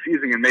sort of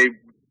confusing, and may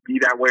be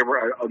that way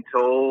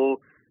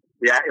until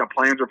the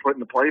plans are put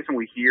into place and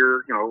we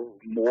hear,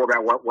 more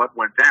about what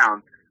went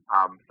down.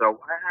 But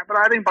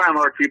I think by and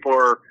large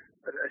people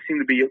seem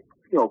to be,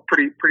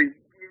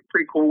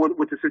 pretty cool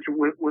with the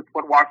situation, with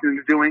what Washington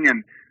is doing,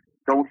 and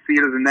don't see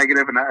it as a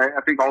negative. And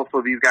I think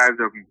also these guys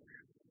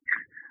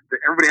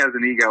everybody has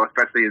an ego,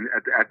 especially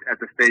at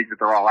the stage that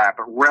they're all at,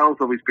 but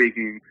relatively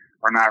speaking,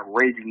 are not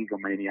raging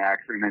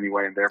egomaniacs in any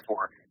way, and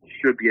therefore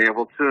should be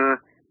able to,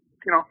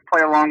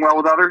 play along well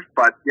with others.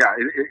 But yeah,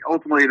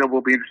 ultimately it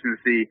will be interesting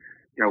to see,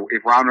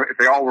 if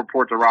they all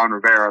report to Ron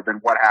Rivera, then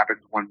what happens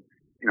when,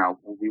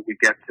 we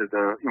get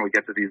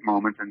to these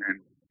moments and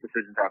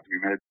decisions have to be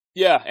made.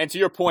 Yeah, and to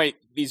your point,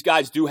 these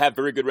guys do have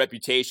very good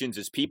reputations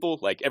as people.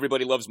 Like,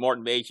 everybody loves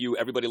Martin Mayhew,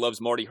 everybody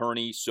loves Marty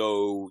Herney,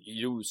 so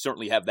you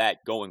certainly have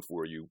that going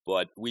for you.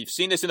 But we've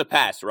seen this in the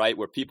past, right,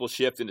 where people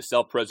shift into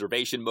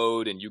self-preservation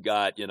mode and you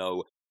got,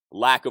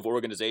 lack of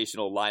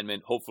organizational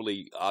alignment.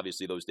 Hopefully,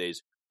 obviously, those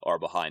days are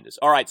behind us.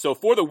 All right, so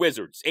for the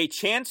Wizards, a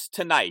chance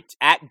tonight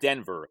at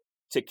Denver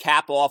to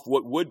cap off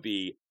what would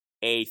be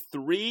a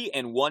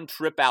 3-1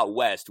 trip out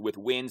west with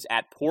wins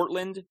at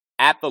Portland,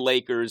 at the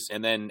Lakers,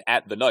 and then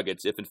at the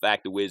Nuggets, if in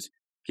fact the Wiz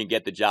can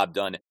get the job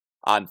done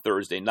on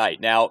Thursday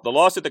night. Now, the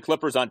loss at the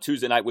Clippers on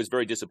Tuesday night was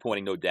very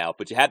disappointing, no doubt,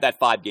 but you had that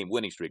 5-game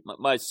winning streak.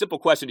 My simple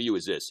question to you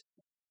is this.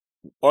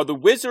 Are the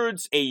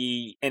Wizards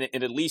an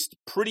at least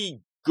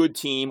pretty good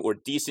team or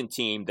decent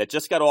team that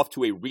just got off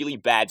to a really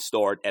bad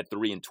start at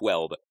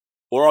 3-12?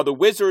 Or are the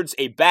Wizards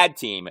a bad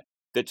team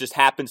that just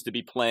happens to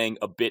be playing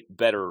a bit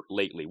better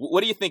lately?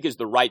 What do you think is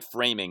the right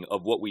framing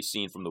of what we've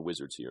seen from the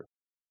Wizards here?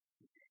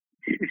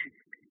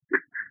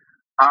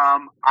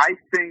 I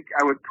think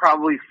I would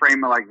probably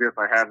frame it like this.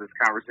 I had this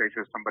conversation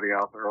with somebody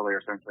else earlier,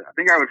 essentially. I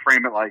think I would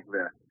frame it like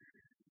this.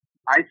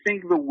 I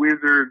think the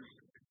Wizards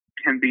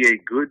can be a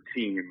good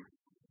team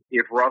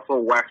if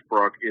Russell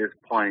Westbrook is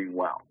playing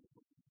well.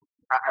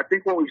 I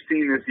think what we've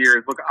seen this year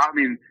is,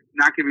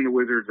 not giving the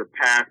Wizards a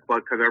pass,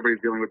 but because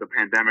everybody's dealing with the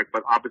pandemic,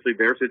 but obviously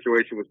their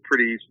situation was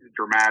pretty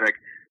dramatic,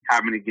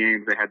 how many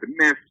games they had to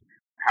miss,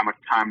 how much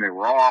time they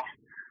were off.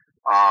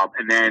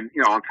 And then,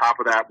 on top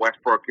of that,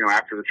 Westbrook,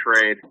 after the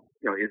trade,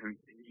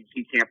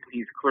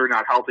 he's clearly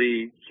not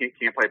healthy.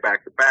 Can't play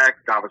back to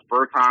back. Davis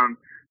Bertans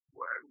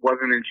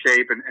wasn't in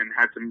shape and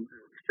had some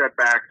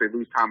setbacks. They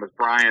lose Thomas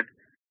Bryant.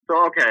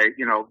 So, okay,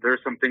 there's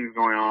some things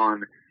going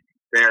on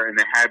there, and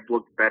they had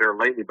looked better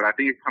lately. But I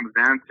think it comes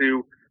down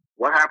to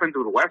what happens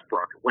with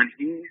Westbrook. When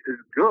he is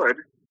good,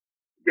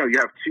 you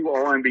have two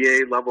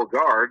All-NBA level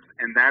guards,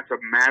 and that's a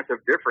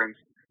massive difference,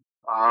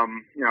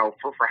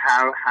 for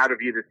how to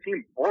view this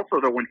team. Also,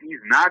 though, when he's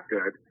not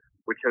good,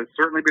 which has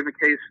certainly been the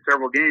case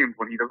several games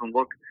when he doesn't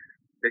look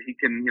that he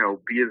can,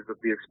 be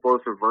the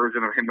explosive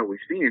version of him that we've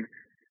seen,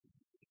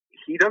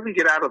 he doesn't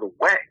get out of the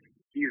way.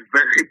 He's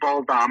very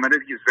ball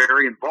dominant. He's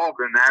very involved,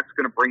 and that's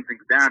going to bring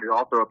things down. It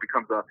also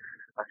becomes a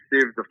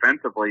sieve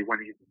defensively when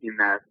he's in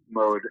that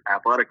mode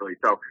athletically.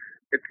 So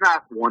it's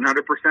not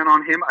 100%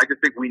 on him. I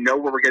just think we know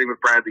what we're getting with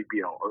Bradley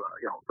Beal.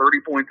 30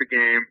 points a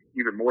game,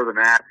 even more than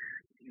that.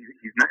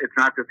 He's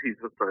not just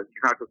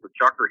a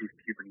chucker.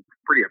 He's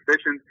pretty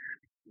efficient.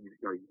 He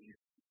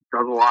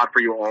does a lot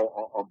for you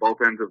all on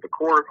both ends of the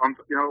court.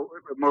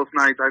 Most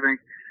nights I think,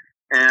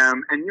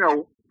 and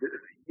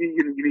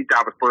you need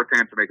Davis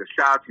Bertans to make the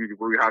shots. You need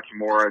Rui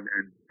Hachimura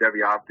and Devi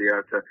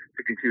Avdia to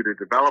continue to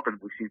develop, and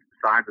we've seen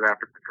signs of that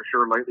for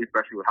sure lately,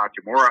 especially with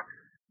Hachimura.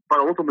 But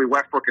ultimately,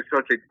 Westbrook is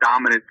such a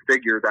dominant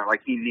figure that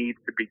he needs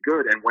to be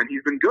good. And when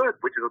he's been good,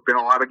 which has been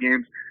a lot of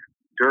games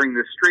during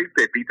this streak,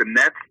 they beat the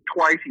Nets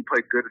twice. He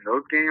played good in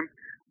those games.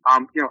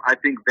 I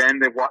think then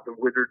the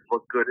Wizards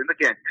look good. And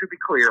again, to be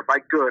clear, by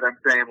good, I'm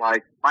saying my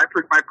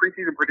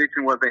preseason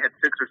prediction was they had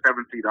 6 or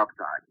 7 feet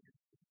upside.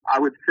 I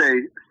would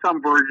say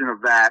some version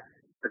of that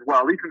as well,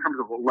 at least in terms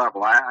of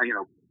level.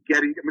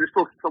 There's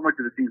still so much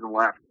of the season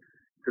left.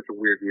 It's such a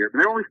weird year. But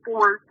they're only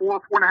four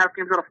and a half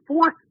games out of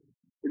 4th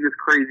in this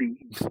crazy.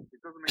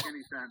 It doesn't make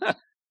any sense.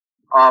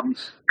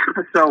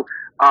 So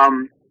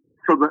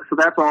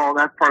that's all.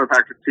 That's part of the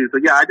factor too. So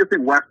yeah, I just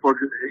think Westbrook,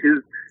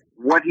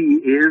 what he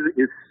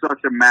is such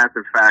a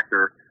massive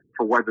factor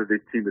for whether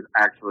this team is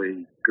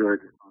actually good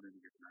on any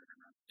given night or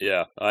not.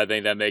 Yeah, I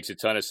think that makes a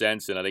ton of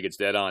sense, and I think it's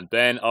dead on.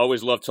 Ben,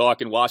 always love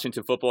talking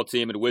Washington football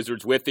team and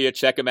Wizards with you.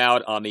 Check him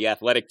out on the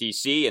Athletic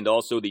DC and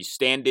also the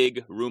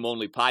Standig Room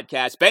Only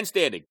podcast. Ben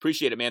Standig,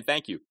 appreciate it, man.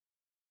 Thank you.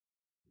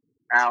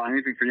 Al,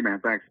 anything for you, man.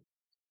 Thanks.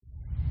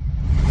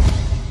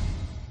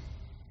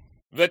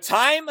 The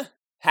time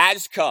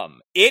has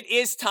come. It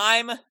is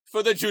time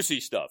for the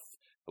juicy stuff.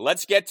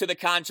 Let's get to the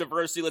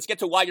controversy. Let's get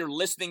to why you're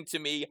listening to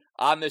me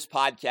on this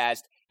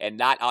podcast and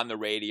not on the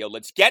radio.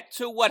 Let's get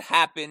to what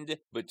happened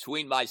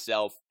between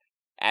myself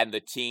and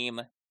the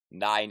Team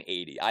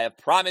 980. I have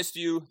promised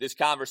you this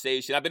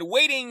conversation. I've been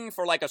waiting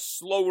for a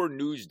slower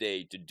news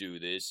day to do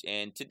this,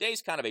 and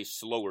today's kind of a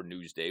slower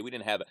news day. We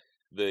didn't have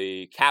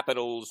the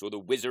Capitals or the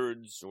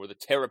Wizards or the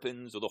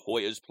Terrapins or the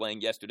Hoyas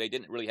playing yesterday.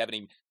 Didn't really have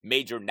any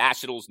major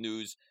Nationals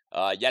news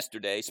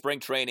yesterday.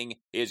 Spring training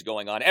is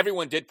going on.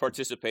 Everyone did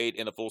participate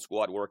in the full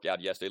squad workout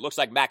yesterday. Looks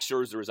like Max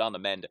Scherzer is on the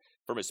mend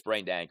from his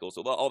sprained ankle,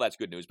 so all that's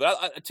good news.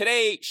 But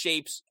today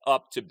shapes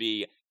up to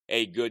be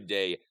a good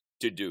day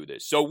to do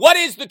this. So what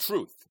is the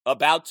truth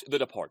about the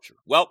departure?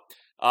 Well,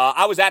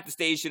 I was at the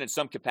station in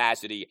some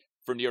capacity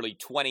for nearly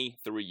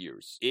 23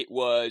 years. It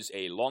was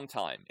a long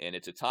time, and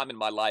it's a time in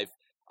my life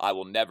I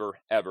will never,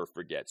 ever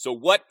forget. So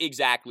what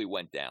exactly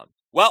went down?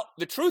 Well,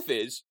 the truth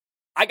is,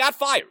 I got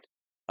fired.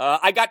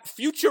 I got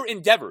future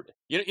endeavored.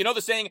 You know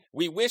the saying,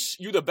 we wish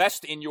you the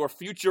best in your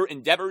future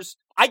endeavors?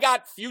 I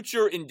got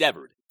future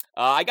endeavored.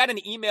 I got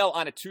an email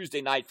on a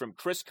Tuesday night from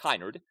Chris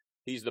Kynard.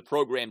 He's the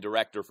program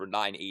director for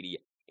 980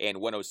 and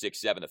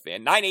 106.7 The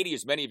Fan. 980,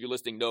 as many of you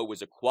listening know,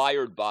 was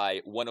acquired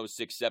by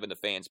 106.7 The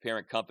Fan's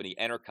parent company,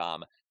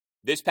 Entercom,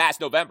 this past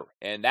November.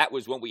 And that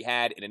was when we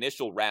had an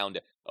initial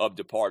round of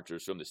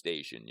departures from the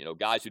station.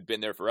 Guys who'd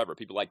been there forever.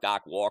 People like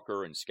Doc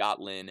Walker and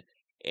Scott Lynn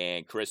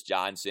and Chris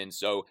Johnson.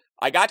 So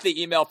I got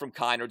the email from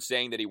Kynard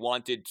saying that he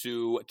wanted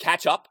to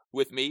catch up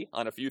with me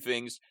on a few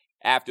things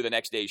after the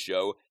next day's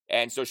show.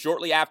 And so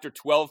shortly after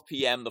 12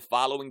 p.m. the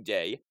following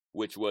day,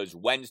 which was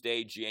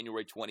Wednesday,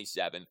 January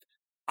 27th,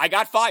 I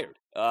got fired.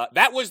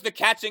 That was the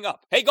catching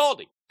up. Hey,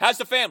 Galdi, how's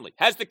the family?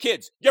 How's the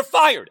kids? You're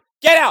fired.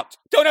 Get out.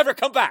 Don't ever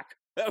come back.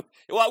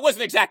 Well, it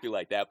wasn't exactly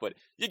like that, but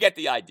you get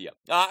the idea.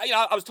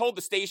 I was told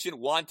the station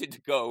wanted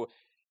to go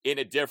in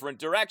a different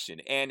direction.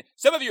 And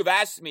some of you have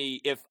asked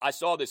me if I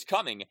saw this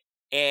coming,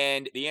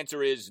 and the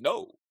answer is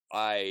no,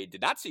 I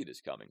did not see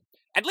this coming.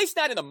 At least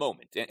not in the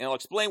moment. And I'll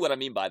explain what I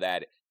mean by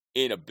that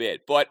in a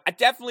bit. But I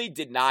definitely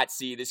did not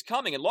see this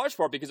coming, in large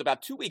part because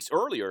about 2 weeks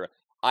earlier,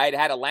 I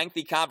had a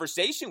lengthy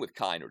conversation with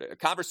Kynard, a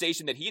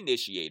conversation that he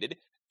initiated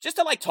just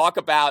to talk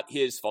about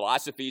his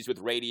philosophies with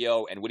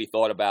radio and what he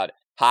thought about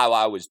how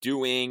I was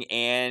doing.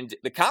 And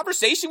the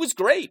conversation was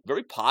great,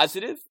 very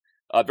positive,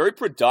 very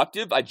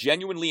productive. I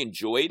genuinely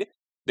enjoyed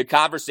the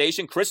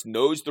conversation. Chris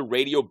knows the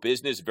radio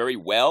business very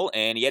well,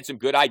 and he had some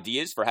good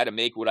ideas for how to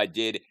make what I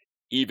did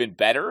even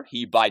better.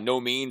 He by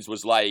no means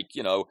was like,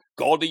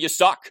 Galdi, you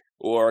suck.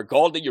 Or,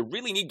 Galdi, you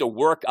really need to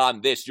work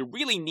on this. You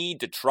really need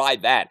to try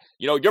that.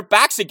 Your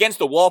back's against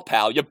the wall,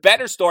 pal. You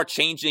better start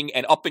changing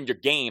and upping your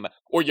game,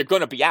 or you're going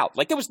to be out.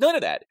 There was none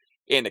of that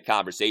in the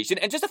conversation.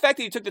 And just the fact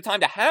that he took the time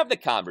to have the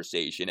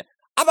conversation,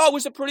 I thought it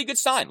was a pretty good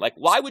sign. Like,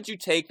 why would you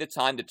take the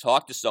time to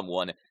talk to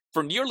someone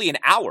for nearly an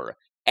hour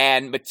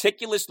and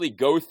meticulously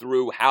go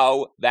through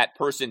how that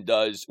person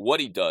does what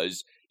he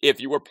does if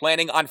you were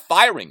planning on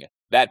firing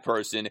that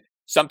person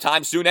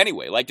sometime soon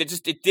anyway? Like,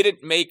 it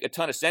didn't make a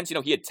ton of sense.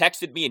 He had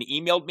texted me and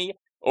emailed me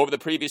over the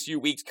previous few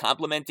weeks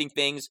complimenting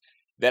things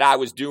that I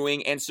was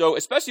doing. And so,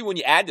 especially when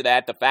you add to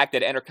that the fact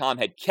that Entercom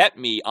had kept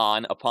me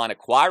on upon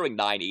acquiring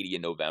 980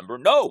 in November,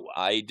 no,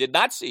 I did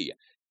not see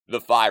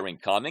the firing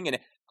coming. And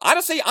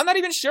honestly, I'm not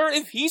even sure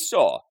if he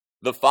saw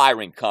the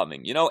firing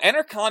coming.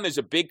 Entercom is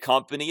a big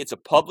company. It's a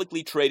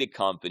publicly traded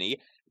company.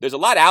 There's a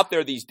lot out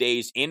there these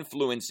days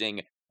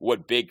influencing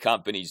what big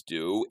companies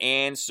do.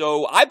 And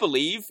so I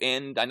believe,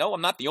 and I know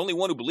I'm not the only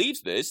one who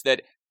believes this,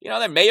 that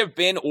there may have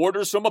been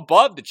orders from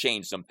above to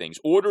change some things,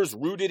 orders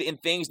rooted in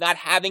things not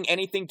having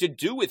anything to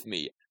do with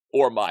me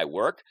or my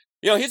work.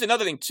 Here's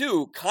another thing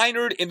too.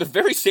 Kynard, in the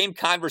very same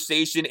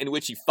conversation in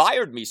which he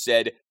fired me,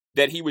 said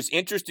that he was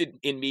interested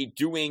in me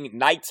doing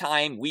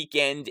nighttime,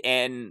 weekend,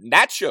 and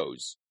night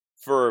shows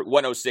for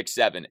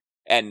 106.7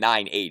 and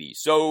 980.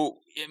 So,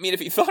 if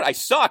he thought I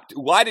sucked,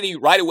 why did he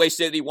right away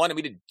say that he wanted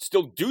me to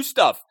still do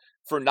stuff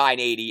for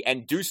 980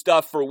 and do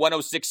stuff for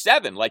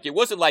 106.7? Like, it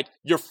wasn't like,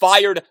 you're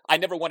fired, I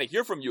never want to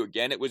hear from you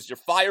again. It was, you're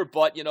fired,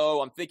 but,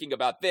 I'm thinking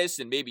about this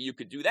and maybe you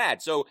could do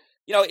that. So,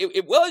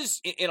 it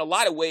was in a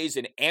lot of ways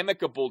an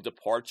amicable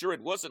departure.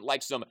 It wasn't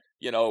like some,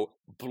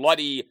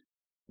 bloody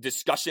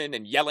discussion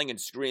and yelling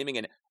and screaming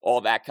and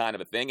all that kind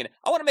of a thing. And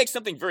I want to make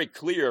something very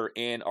clear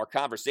in our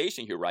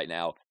conversation here right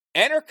now.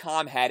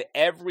 Entercom had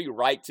every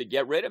right to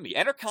get rid of me.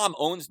 Entercom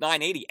owns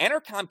 980.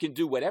 Entercom can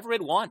do whatever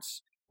it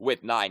wants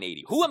with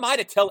 980. Who am I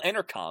to tell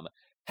Entercom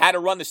how to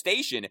run the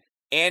station?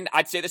 And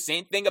I'd say the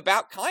same thing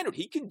about Kynard.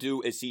 He can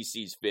do as he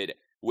sees fit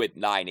with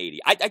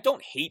 980. I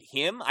don't hate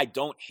him. I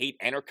don't hate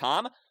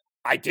Entercom.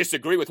 I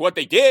disagree with what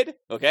they did,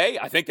 okay?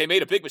 I think they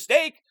made a big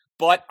mistake,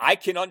 but I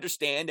can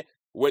understand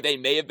where they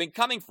may have been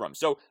coming from.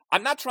 So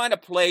I'm not trying to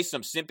play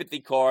some sympathy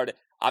card.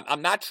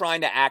 I'm not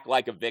trying to act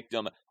like a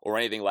victim or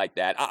anything like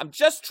that. I'm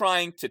just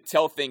trying to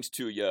tell things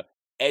to you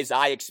as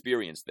I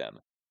experienced them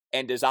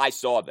and as I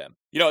saw them.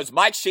 As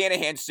Mike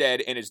Shanahan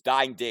said in his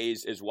dying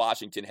days as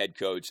Washington head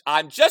coach,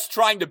 I'm just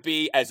trying to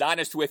be as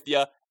honest with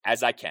you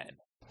as I can.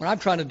 What I'm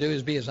trying to do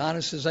is be as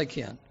honest as I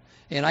can.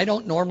 And I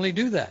don't normally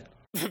do that.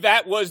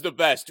 That was the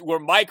best, where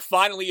Mike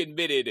finally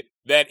admitted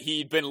that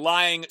he'd been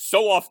lying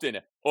so often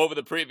over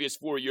the previous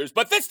 4 years.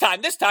 But this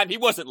time he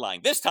wasn't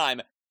lying. This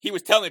time, he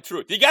was telling the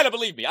truth. You got to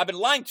believe me. I've been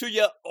lying to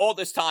you all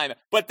this time,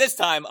 but this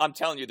time I'm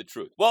telling you the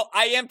truth. Well,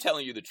 I am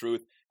telling you the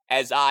truth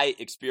as I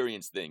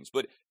experience things.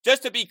 But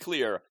just to be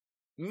clear,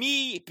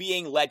 me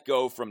being let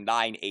go from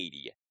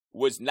 980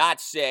 was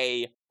not,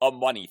 say, a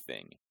money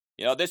thing.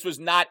 This was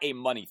not a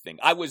money thing.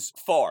 I was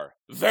far,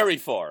 very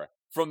far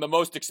from the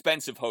most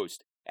expensive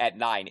host at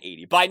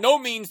 980. By no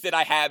means did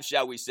I have,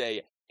 shall we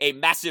say, a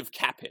massive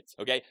cap hit,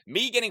 okay?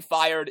 Me getting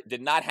fired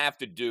did not have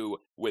to do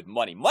with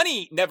money.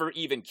 Money never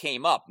even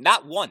came up,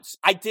 not once.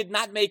 I did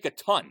not make a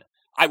ton.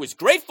 I was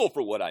grateful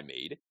for what I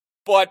made,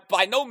 but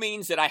by no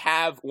means did I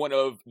have one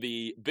of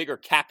the bigger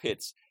cap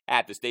hits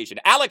at the station.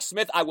 Alex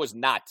Smith, I was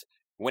not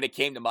when it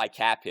came to my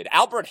cap hit.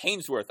 Albert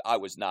Hainsworth, I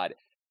was not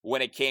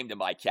when it came to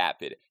my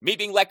cap hit. Me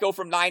being let go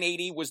from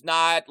 980 was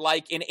not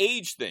like an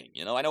age thing.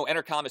 I know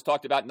Entercom has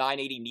talked about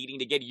 980 needing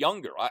to get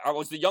younger. I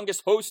was the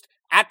youngest host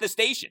at the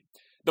station.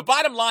 The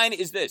bottom line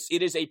is this: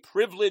 it is a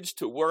privilege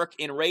to work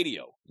in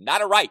radio,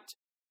 not a right.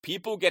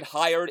 People get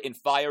hired and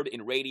fired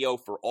in radio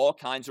for all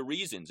kinds of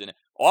reasons, and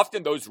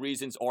often those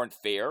reasons aren't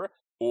fair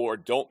or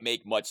don't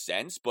make much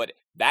sense, but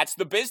that's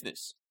the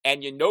business.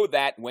 And you know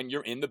that when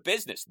you're in the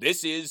business.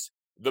 This is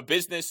the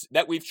business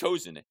that we've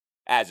chosen,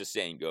 as the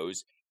saying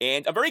goes,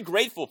 and I'm very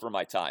grateful for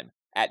my time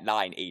at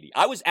 980.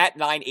 I was at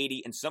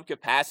 980 in some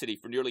capacity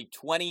for nearly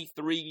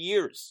 23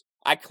 years.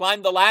 I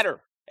climbed the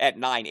ladder at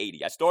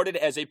 980. I started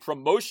as a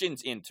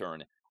promotions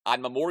intern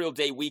on Memorial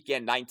Day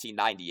weekend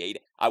 1998.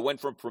 I went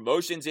from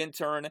promotions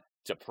intern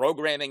to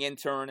programming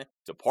intern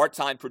to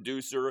part-time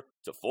producer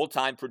to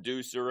full-time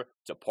producer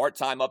to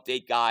part-time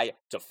update guy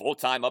to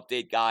full-time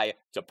update guy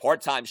to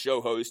part-time show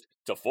host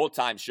to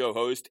full-time show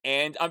host.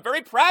 And I'm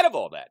very proud of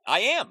all that. I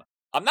am.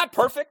 I'm not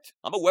perfect.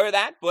 I'm aware of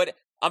that, but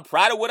I'm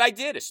proud of what I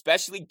did,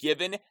 especially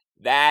given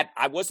that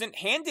I wasn't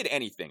handed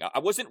anything. I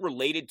wasn't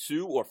related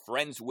to or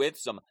friends with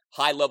some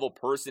high-level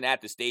person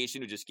at the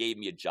station who just gave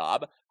me a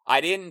job.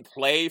 I didn't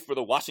play for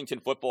the Washington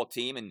football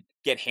team and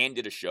get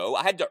handed a show.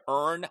 I had to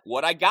earn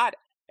what I got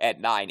at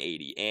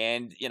 980.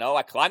 And,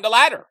 I climbed the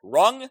ladder,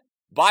 rung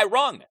by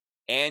rung.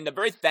 And I'm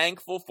very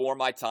thankful for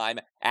my time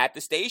at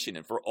the station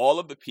and for all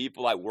of the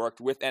people I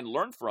worked with and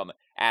learned from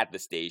at the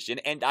station.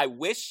 And I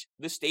wish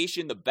the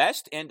station the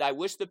best, and I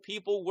wish the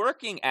people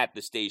working at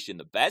the station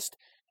the best.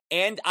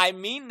 And I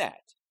mean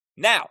that.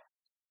 Now,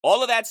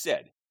 all of that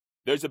said,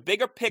 there's a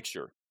bigger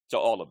picture to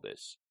all of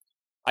this.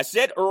 I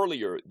said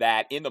earlier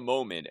that in the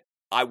moment,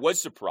 I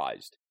was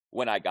surprised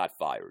when I got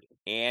fired.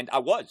 And I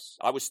was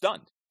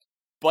stunned.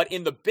 But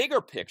in the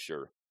bigger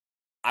picture,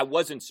 I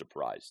wasn't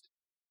surprised.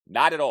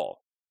 Not at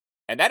all.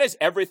 And that has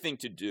everything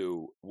to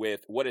do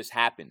with what has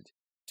happened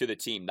to the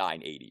Team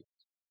 980.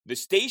 The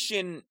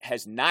station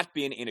has not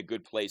been in a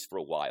good place for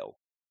a while.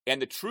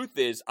 And the truth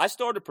is, I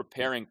started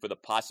preparing for the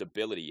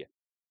possibility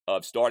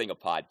of starting a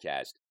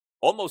podcast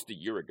almost a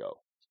year ago.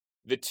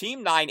 The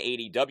Team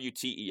 980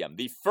 WTEM,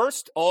 the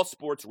first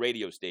all-sports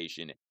radio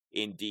station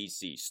in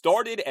D.C.,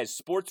 started as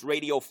Sports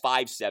Radio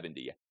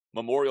 570,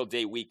 Memorial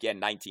Day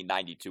weekend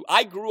 1992.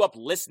 I grew up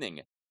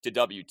listening to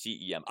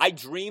WTEM. I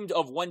dreamed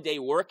of one day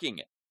working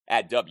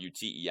at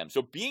WTEM.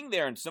 So being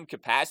there in some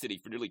capacity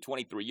for nearly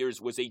 23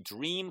 years was a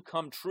dream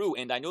come true.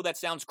 And I know that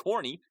sounds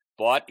corny,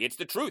 but it's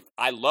the truth.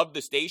 I love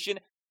the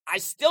station. I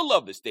still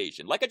love the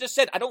station. Like I just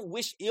said, I don't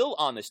wish ill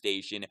on the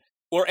station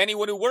or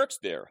anyone who works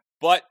there.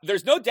 But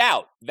there's no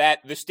doubt that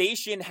the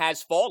station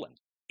has fallen.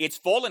 It's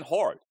fallen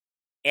hard.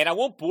 And I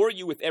won't bore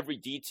you with every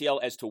detail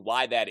as to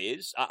why that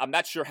is. I'm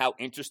not sure how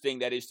interesting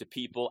that is to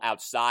people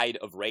outside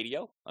of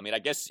radio. I mean, I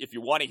guess if you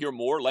want to hear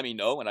more, let me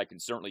know, and I can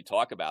certainly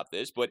talk about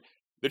this. But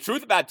the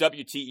truth about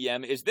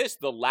WTEM is this.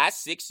 The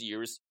last 6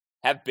 years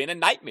have been a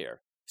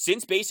nightmare.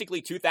 Since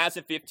basically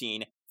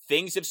 2015,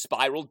 things have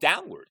spiraled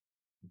downward.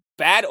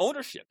 Bad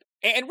ownership.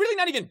 And really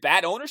not even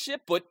bad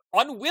ownership, but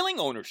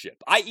unwilling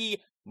ownership, i.e.,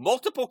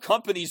 multiple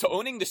companies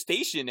owning the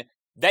station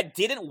that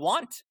didn't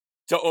want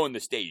to own the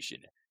station.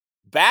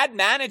 Bad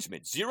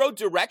management, zero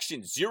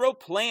direction, zero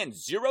plan,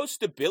 zero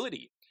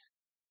stability.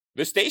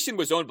 The station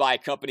was owned by a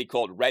company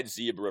called Red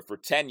Zebra for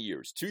 10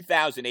 years,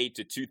 2008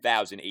 to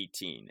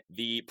 2018.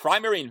 The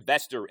primary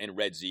investor in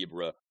Red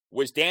Zebra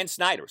was Dan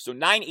Snyder. So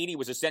 980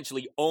 was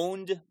essentially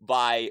owned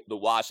by the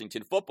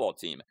Washington football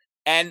team.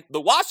 And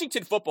the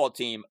Washington football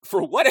team,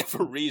 for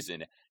whatever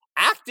reason,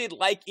 acted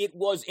like it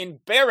was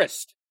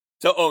embarrassed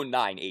to own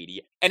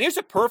 980. And here's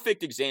a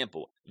perfect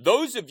example.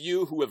 Those of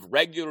you who have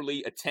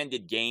regularly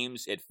attended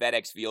games at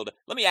FedEx Field,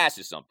 let me ask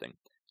you something.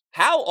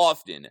 How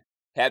often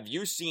have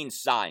you seen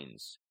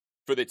signs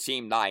for the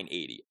Team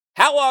 980?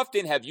 How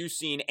often have you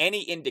seen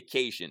any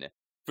indication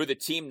for the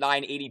Team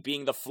 980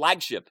 being the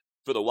flagship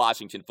for the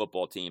Washington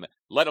football team,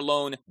 let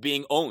alone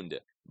being owned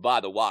by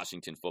the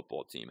Washington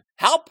football team?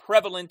 How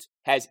prevalent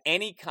has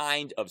any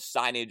kind of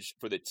signage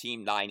for the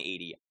Team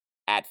 980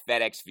 at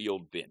FedEx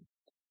Field been?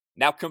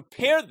 Now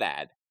compare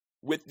that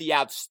with the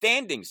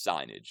outstanding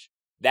signage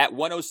that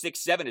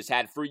 106.7 has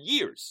had for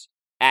years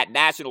at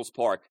Nationals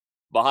Park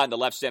behind the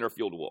left center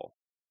field wall.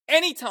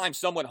 Anytime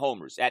someone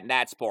homers at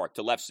Nats Park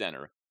to left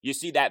center, you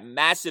see that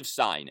massive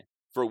sign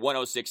for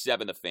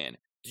 106.7 The Fan.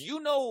 Do you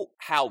know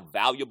how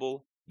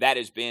valuable that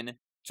has been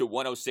to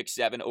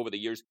 106.7 over the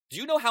years? Do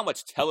you know how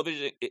much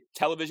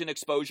television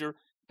exposure,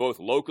 both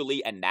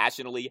locally and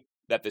nationally,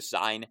 that the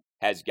sign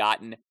has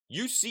gotten?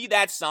 You see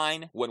that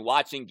sign when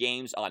watching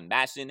games on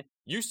MASN.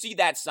 You see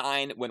that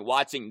sign when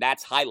watching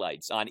Nats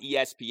highlights on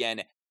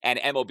ESPN and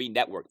MLB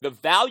Network. The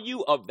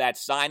value of that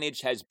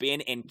signage has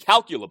been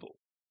incalculable.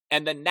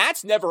 And the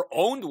Nats never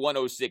owned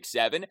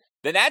 106.7.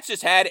 The Nats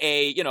just had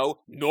a,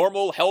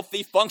 normal,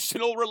 healthy,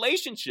 functional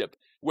relationship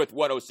with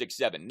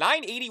 106.7.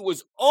 980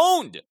 was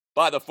owned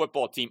by the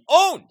football team.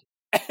 Owned!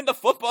 And the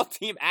football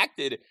team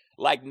acted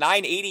like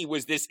 980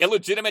 was this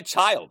illegitimate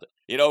child,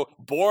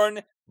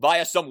 born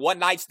via some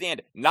one-night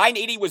stand.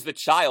 980 was the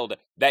child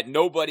that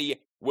nobody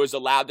was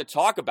allowed to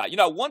talk about.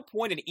 At one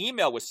point, an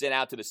email was sent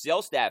out to the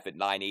sales staff at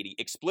 980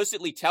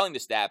 explicitly telling the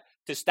staff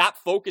to stop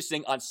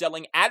focusing on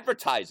selling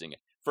advertising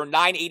for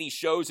 980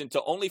 shows and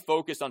to only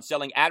focus on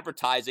selling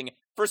advertising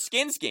for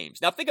Skins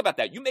games. Now, think about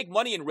that. You make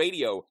money in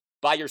radio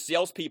by your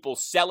salespeople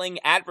selling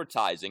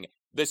advertising.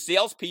 The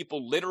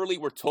salespeople literally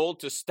were told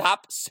to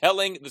stop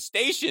selling the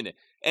station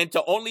and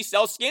to only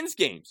sell Skins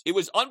games. It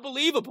was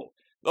unbelievable.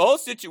 The whole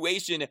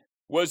situation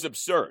was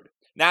absurd.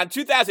 Now, in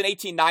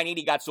 2018,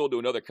 980 got sold to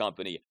another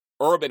company,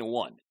 Urban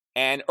One.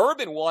 And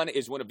Urban One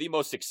is one of the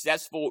most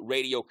successful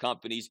radio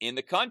companies in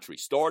the country.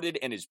 Started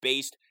and is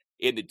based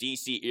in the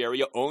D.C.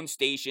 area, owns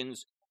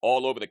stations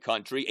all over the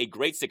country. A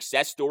great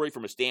success story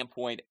from a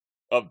standpoint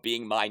of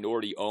being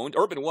minority owned.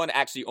 Urban One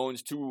actually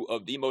owns two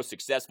of the most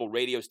successful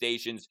radio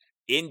stations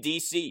in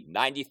D.C.,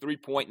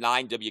 93.9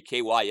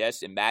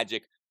 WKYS and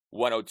Magic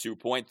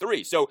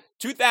 102.3. So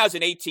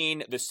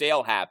 2018, the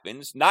sale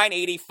happens.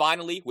 980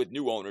 finally with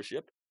new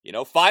ownership.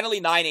 Finally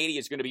 980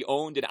 is going to be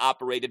owned and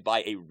operated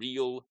by a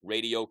real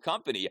radio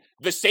company.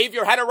 The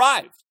savior had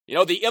arrived.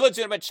 The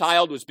illegitimate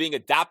child was being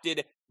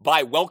adopted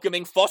by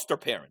welcoming foster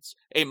parents,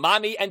 a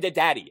mommy and a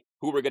daddy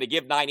who were going to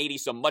give 980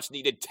 some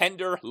much-needed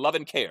tender love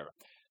and care.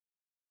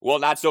 Well,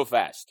 not so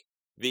fast.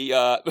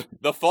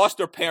 The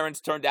foster parents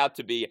turned out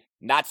to be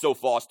not so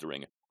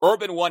fostering.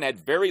 Urban One had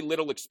very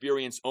little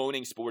experience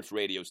owning sports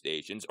radio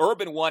stations.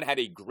 Urban One had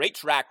a great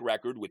track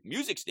record with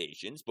music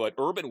stations, but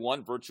Urban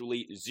One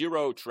virtually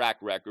zero track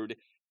record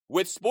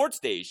with sports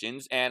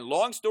stations. And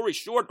long story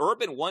short,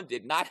 Urban One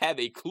did not have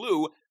a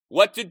clue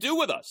what to do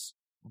with us.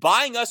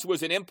 Buying us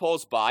was an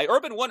impulse buy.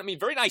 Urban One,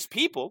 very nice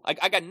people.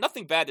 I got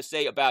nothing bad to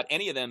say about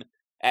any of them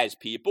as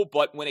people,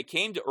 but when it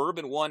came to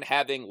Urban One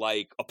having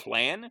a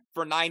plan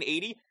for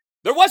 980,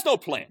 there was no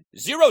plan.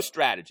 Zero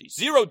strategy,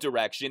 zero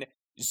direction,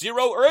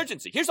 Zero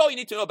urgency. Here's all you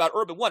need to know about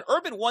Urban One.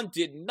 Urban One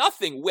did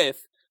nothing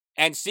with,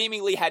 and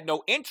seemingly had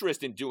no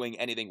interest in doing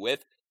anything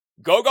with,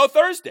 Go-Go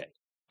Thursday.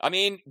 I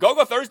mean,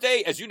 Go-Go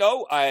Thursday, as you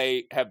know,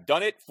 I have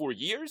done it for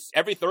years.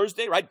 Every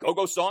Thursday, right?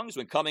 Go-Go songs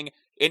when coming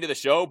into the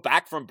show,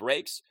 back from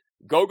breaks.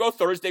 Go-Go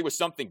Thursday was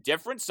something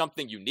different,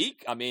 something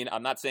unique. I mean,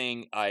 I'm not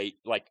saying I,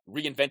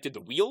 reinvented the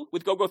wheel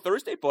with Go-Go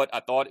Thursday, but I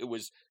thought it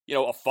was,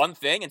 a fun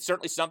thing and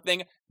certainly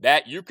something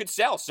that you could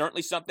sell,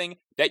 certainly something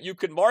that you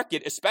could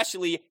market,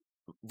 especially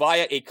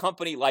via a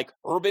company like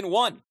Urban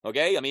One,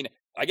 okay? I mean,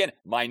 again,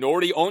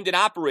 minority owned and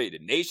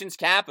operated, nation's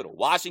capital,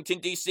 Washington,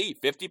 D.C.,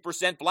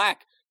 50%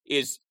 black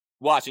is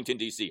Washington,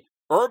 D.C.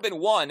 Urban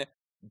One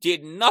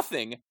did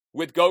nothing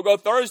with Go-Go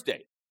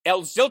Thursday.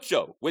 El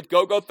Zilcho with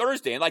Go-Go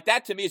Thursday. And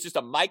that to me is just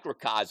a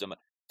microcosm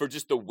for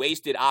just the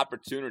wasted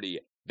opportunity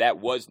that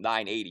was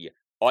 980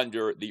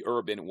 under the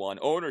Urban One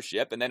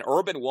ownership. And then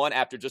Urban One,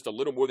 after just a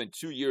little more than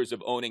 2 years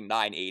of owning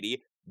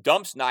 980,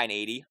 dumps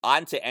 980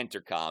 onto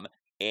Entercom,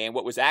 and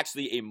what was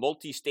actually a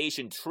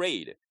multi-station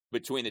trade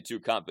between the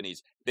two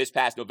companies this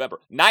past November.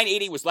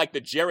 980 was like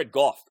the Jared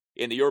Goff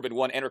in the Urban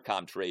One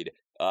Entercom trade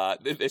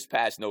this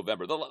past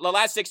November. The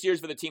last 6 years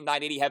for the Team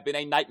 980 have been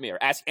a nightmare.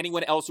 Ask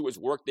anyone else who has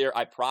worked there.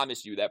 I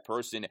promise you that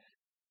person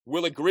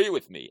will agree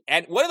with me.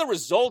 And one of the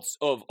results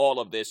of all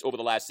of this over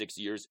the last 6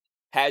 years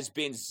has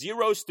been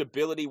zero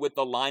stability with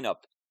the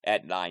lineup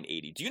at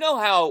 980. Do you know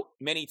how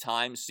many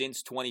times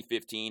since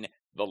 2015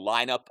 the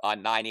lineup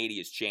on 980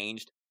 has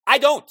changed? I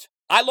don't.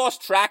 I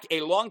lost track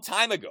a long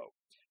time ago.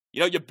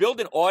 You build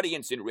an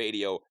audience in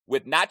radio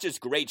with not just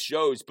great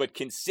shows, but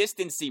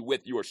consistency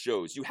with your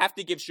shows. You have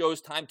to give shows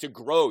time to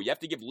grow. You have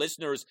to give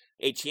listeners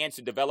a chance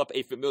to develop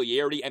a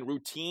familiarity and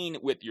routine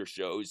with your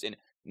shows. And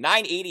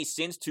 980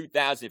 since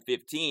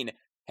 2015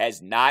 has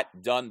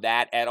not done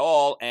that at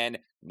all. And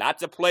not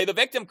to play the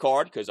victim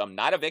card, because I'm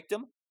not a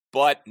victim,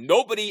 but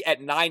nobody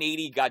at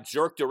 980 got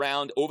jerked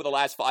around over the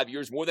last 5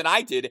 years more than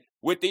I did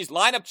with these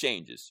lineup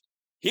changes.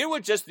 Here were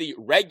just the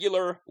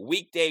regular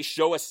weekday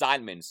show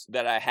assignments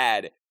that I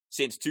had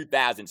since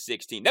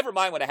 2016. Never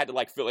mind when I had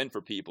to fill in for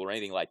people or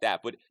anything like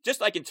that, but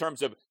just in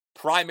terms of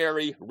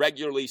primary,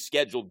 regularly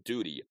scheduled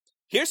duty.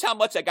 Here's how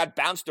much I got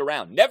bounced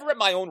around. Never at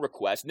my own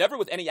request, never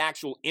with any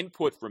actual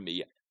input from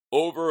me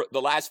over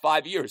the last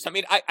 5 years. I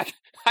mean,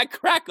 I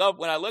crack up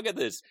when I look at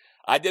this.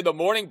 I did the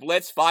morning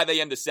blitz 5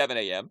 a.m. to 7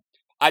 a.m.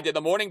 I did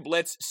the morning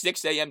blitz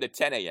 6 a.m. to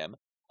 10 a.m.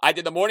 I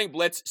did the morning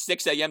blitz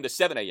 6 a.m. to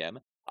 7 a.m.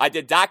 I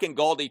did Doc and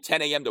Galdi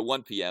 10 a.m. to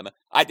 1 p.m.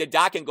 I did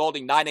Doc and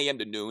Galdi 9 a.m.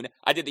 to noon.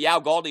 I did the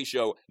Al Galdi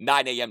show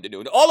 9 a.m. to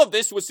noon. All of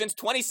this was since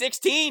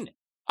 2016.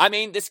 I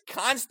mean, this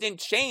constant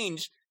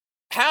change.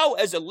 How,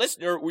 as a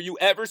listener, were you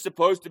ever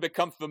supposed to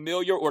become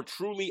familiar or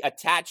truly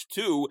attached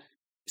to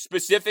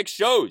specific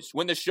shows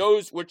when the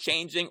shows were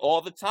changing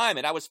all the time?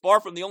 And I was far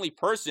from the only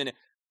person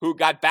who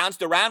got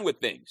bounced around with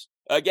things.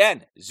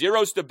 Again,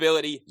 zero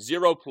stability,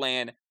 zero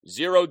plan,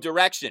 zero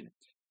direction.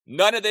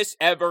 None of this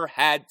ever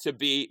had to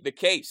be the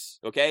case,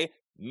 okay?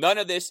 None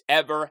of this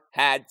ever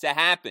had to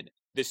happen.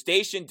 The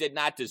station did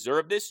not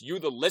deserve this. You,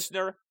 the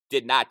listener,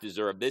 did not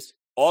deserve this.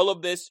 All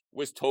of this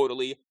was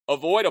totally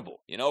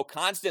avoidable.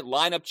 Constant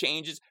lineup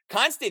changes,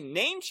 constant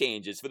name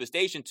changes for the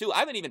station, too. I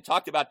haven't even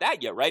talked about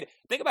that yet, right?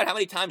 Think about how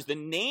many times the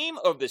name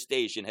of the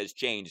station has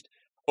changed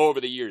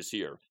over the years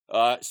here.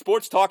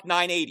 Sports Talk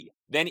 980,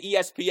 then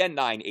ESPN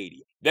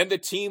 980, then the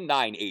Team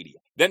 980.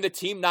 Then the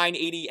Team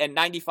 980 and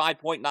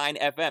 95.9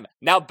 FM.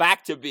 Now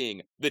back to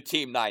being the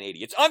Team 980.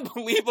 It's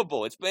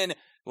unbelievable. It's been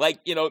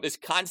this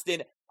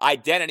constant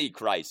identity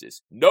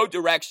crisis. No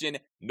direction,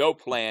 no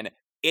plan.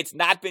 It's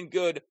not been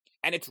good,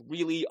 and it's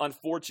really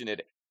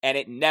unfortunate, and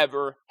it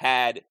never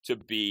had to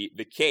be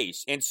the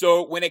case. And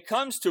so when it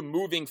comes to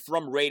moving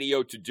from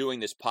radio to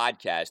doing this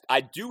podcast, I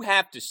do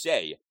have to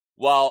say,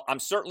 while I'm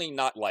certainly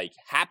not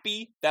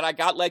happy that I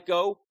got let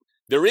go,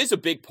 there is a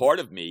big part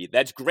of me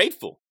that's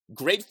grateful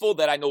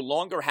that I no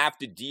longer have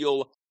to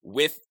deal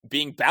with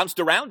being bounced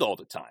around all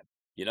the time.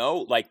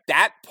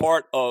 That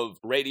part of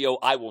radio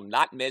I will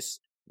not miss,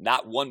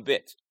 not one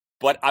bit.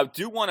 But I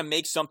do want to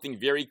make something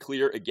very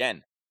clear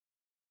again.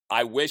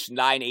 I wish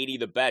 980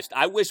 the best.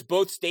 I wish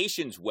both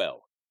stations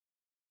well.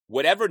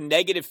 Whatever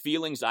negative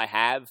feelings I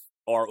have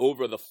are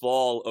over the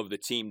fall of the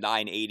Team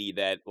 980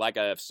 that, like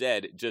I've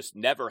said, just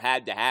never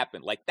had to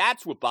happen.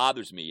 That's what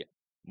bothers me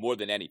more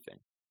than anything.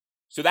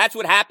 So that's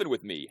what happened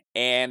with me,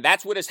 and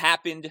that's what has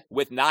happened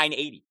with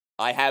 980.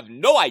 I have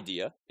no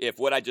idea if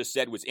what I just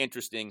said was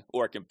interesting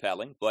or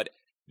compelling, but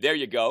there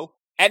you go.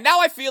 And now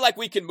I feel like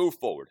we can move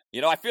forward.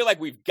 I feel like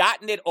we've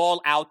gotten it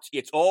all out.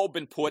 It's all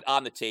been put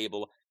on the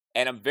table,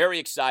 and I'm very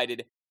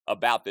excited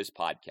about this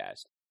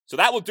podcast. So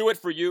that will do it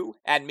for you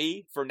and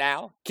me for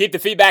now. Keep the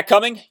feedback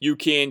coming. You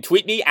can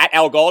tweet me at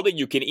Al Galdi.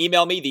 You can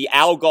email me, the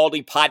Al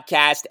Galdi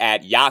podcast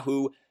at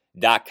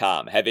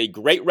yahoo.com. Have a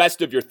great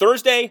rest of your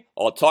Thursday.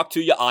 I'll talk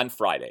to you on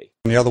Friday.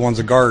 And the other one's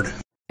a guard.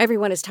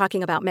 Everyone is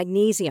talking about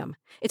magnesium.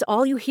 It's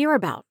all you hear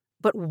about.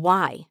 But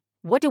why?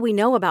 What do we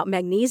know about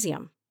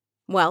magnesium?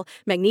 Well,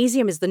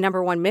 magnesium is the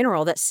number one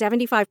mineral that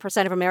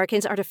 75% of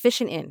Americans are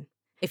deficient in.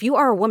 If you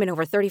are a woman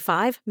over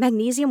 35,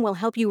 magnesium will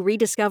help you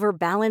rediscover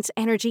balance,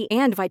 energy,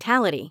 and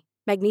vitality.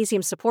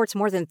 Magnesium supports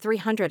more than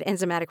 300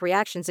 enzymatic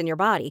reactions in your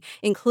body,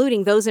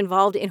 including those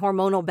involved in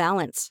hormonal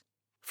balance.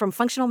 From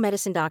functional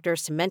medicine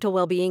doctors to mental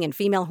well-being and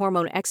female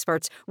hormone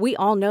experts, we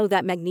all know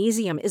that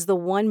magnesium is the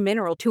one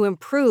mineral to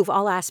improve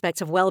all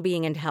aspects of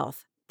well-being and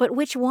health. But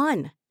which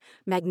one?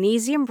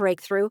 Magnesium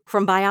Breakthrough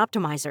from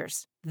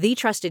Bioptimizers, the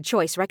trusted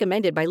choice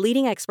recommended by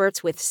leading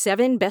experts with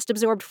 7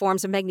 best-absorbed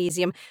forms of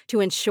magnesium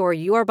to ensure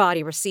your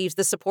body receives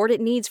the support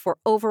it needs for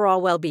overall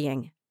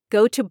well-being.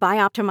 Go to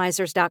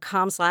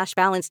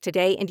bioptimizers.com/balance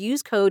today and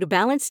use code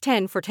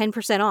BALANCE10 for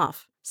 10%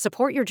 off.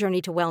 Support your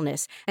journey to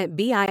wellness at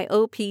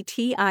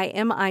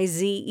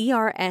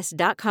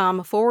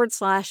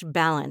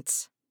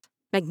bioptimizers.com/balance.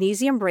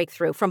 Magnesium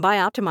Breakthrough from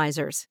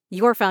Bioptimizers,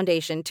 your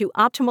foundation to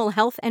optimal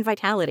health and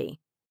vitality.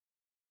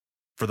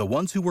 For the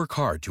ones who work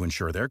hard to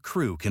ensure their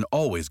crew can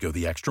always go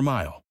the extra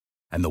mile,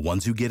 and the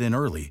ones who get in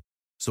early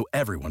so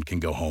everyone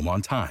can go home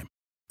on time,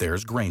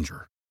 there's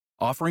Grainger,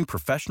 offering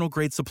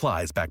professional-grade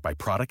supplies backed by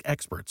product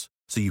experts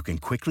so you can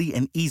quickly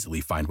and easily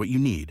find what you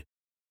need.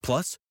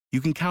 Plus, you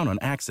can count on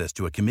access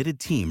to a committed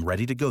team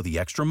ready to go the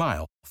extra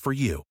mile for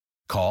you.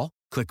 Call,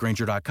 click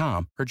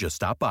Grainger.com, or just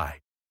stop by.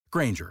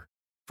 Grainger,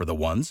 for the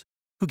ones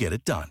who get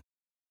it done.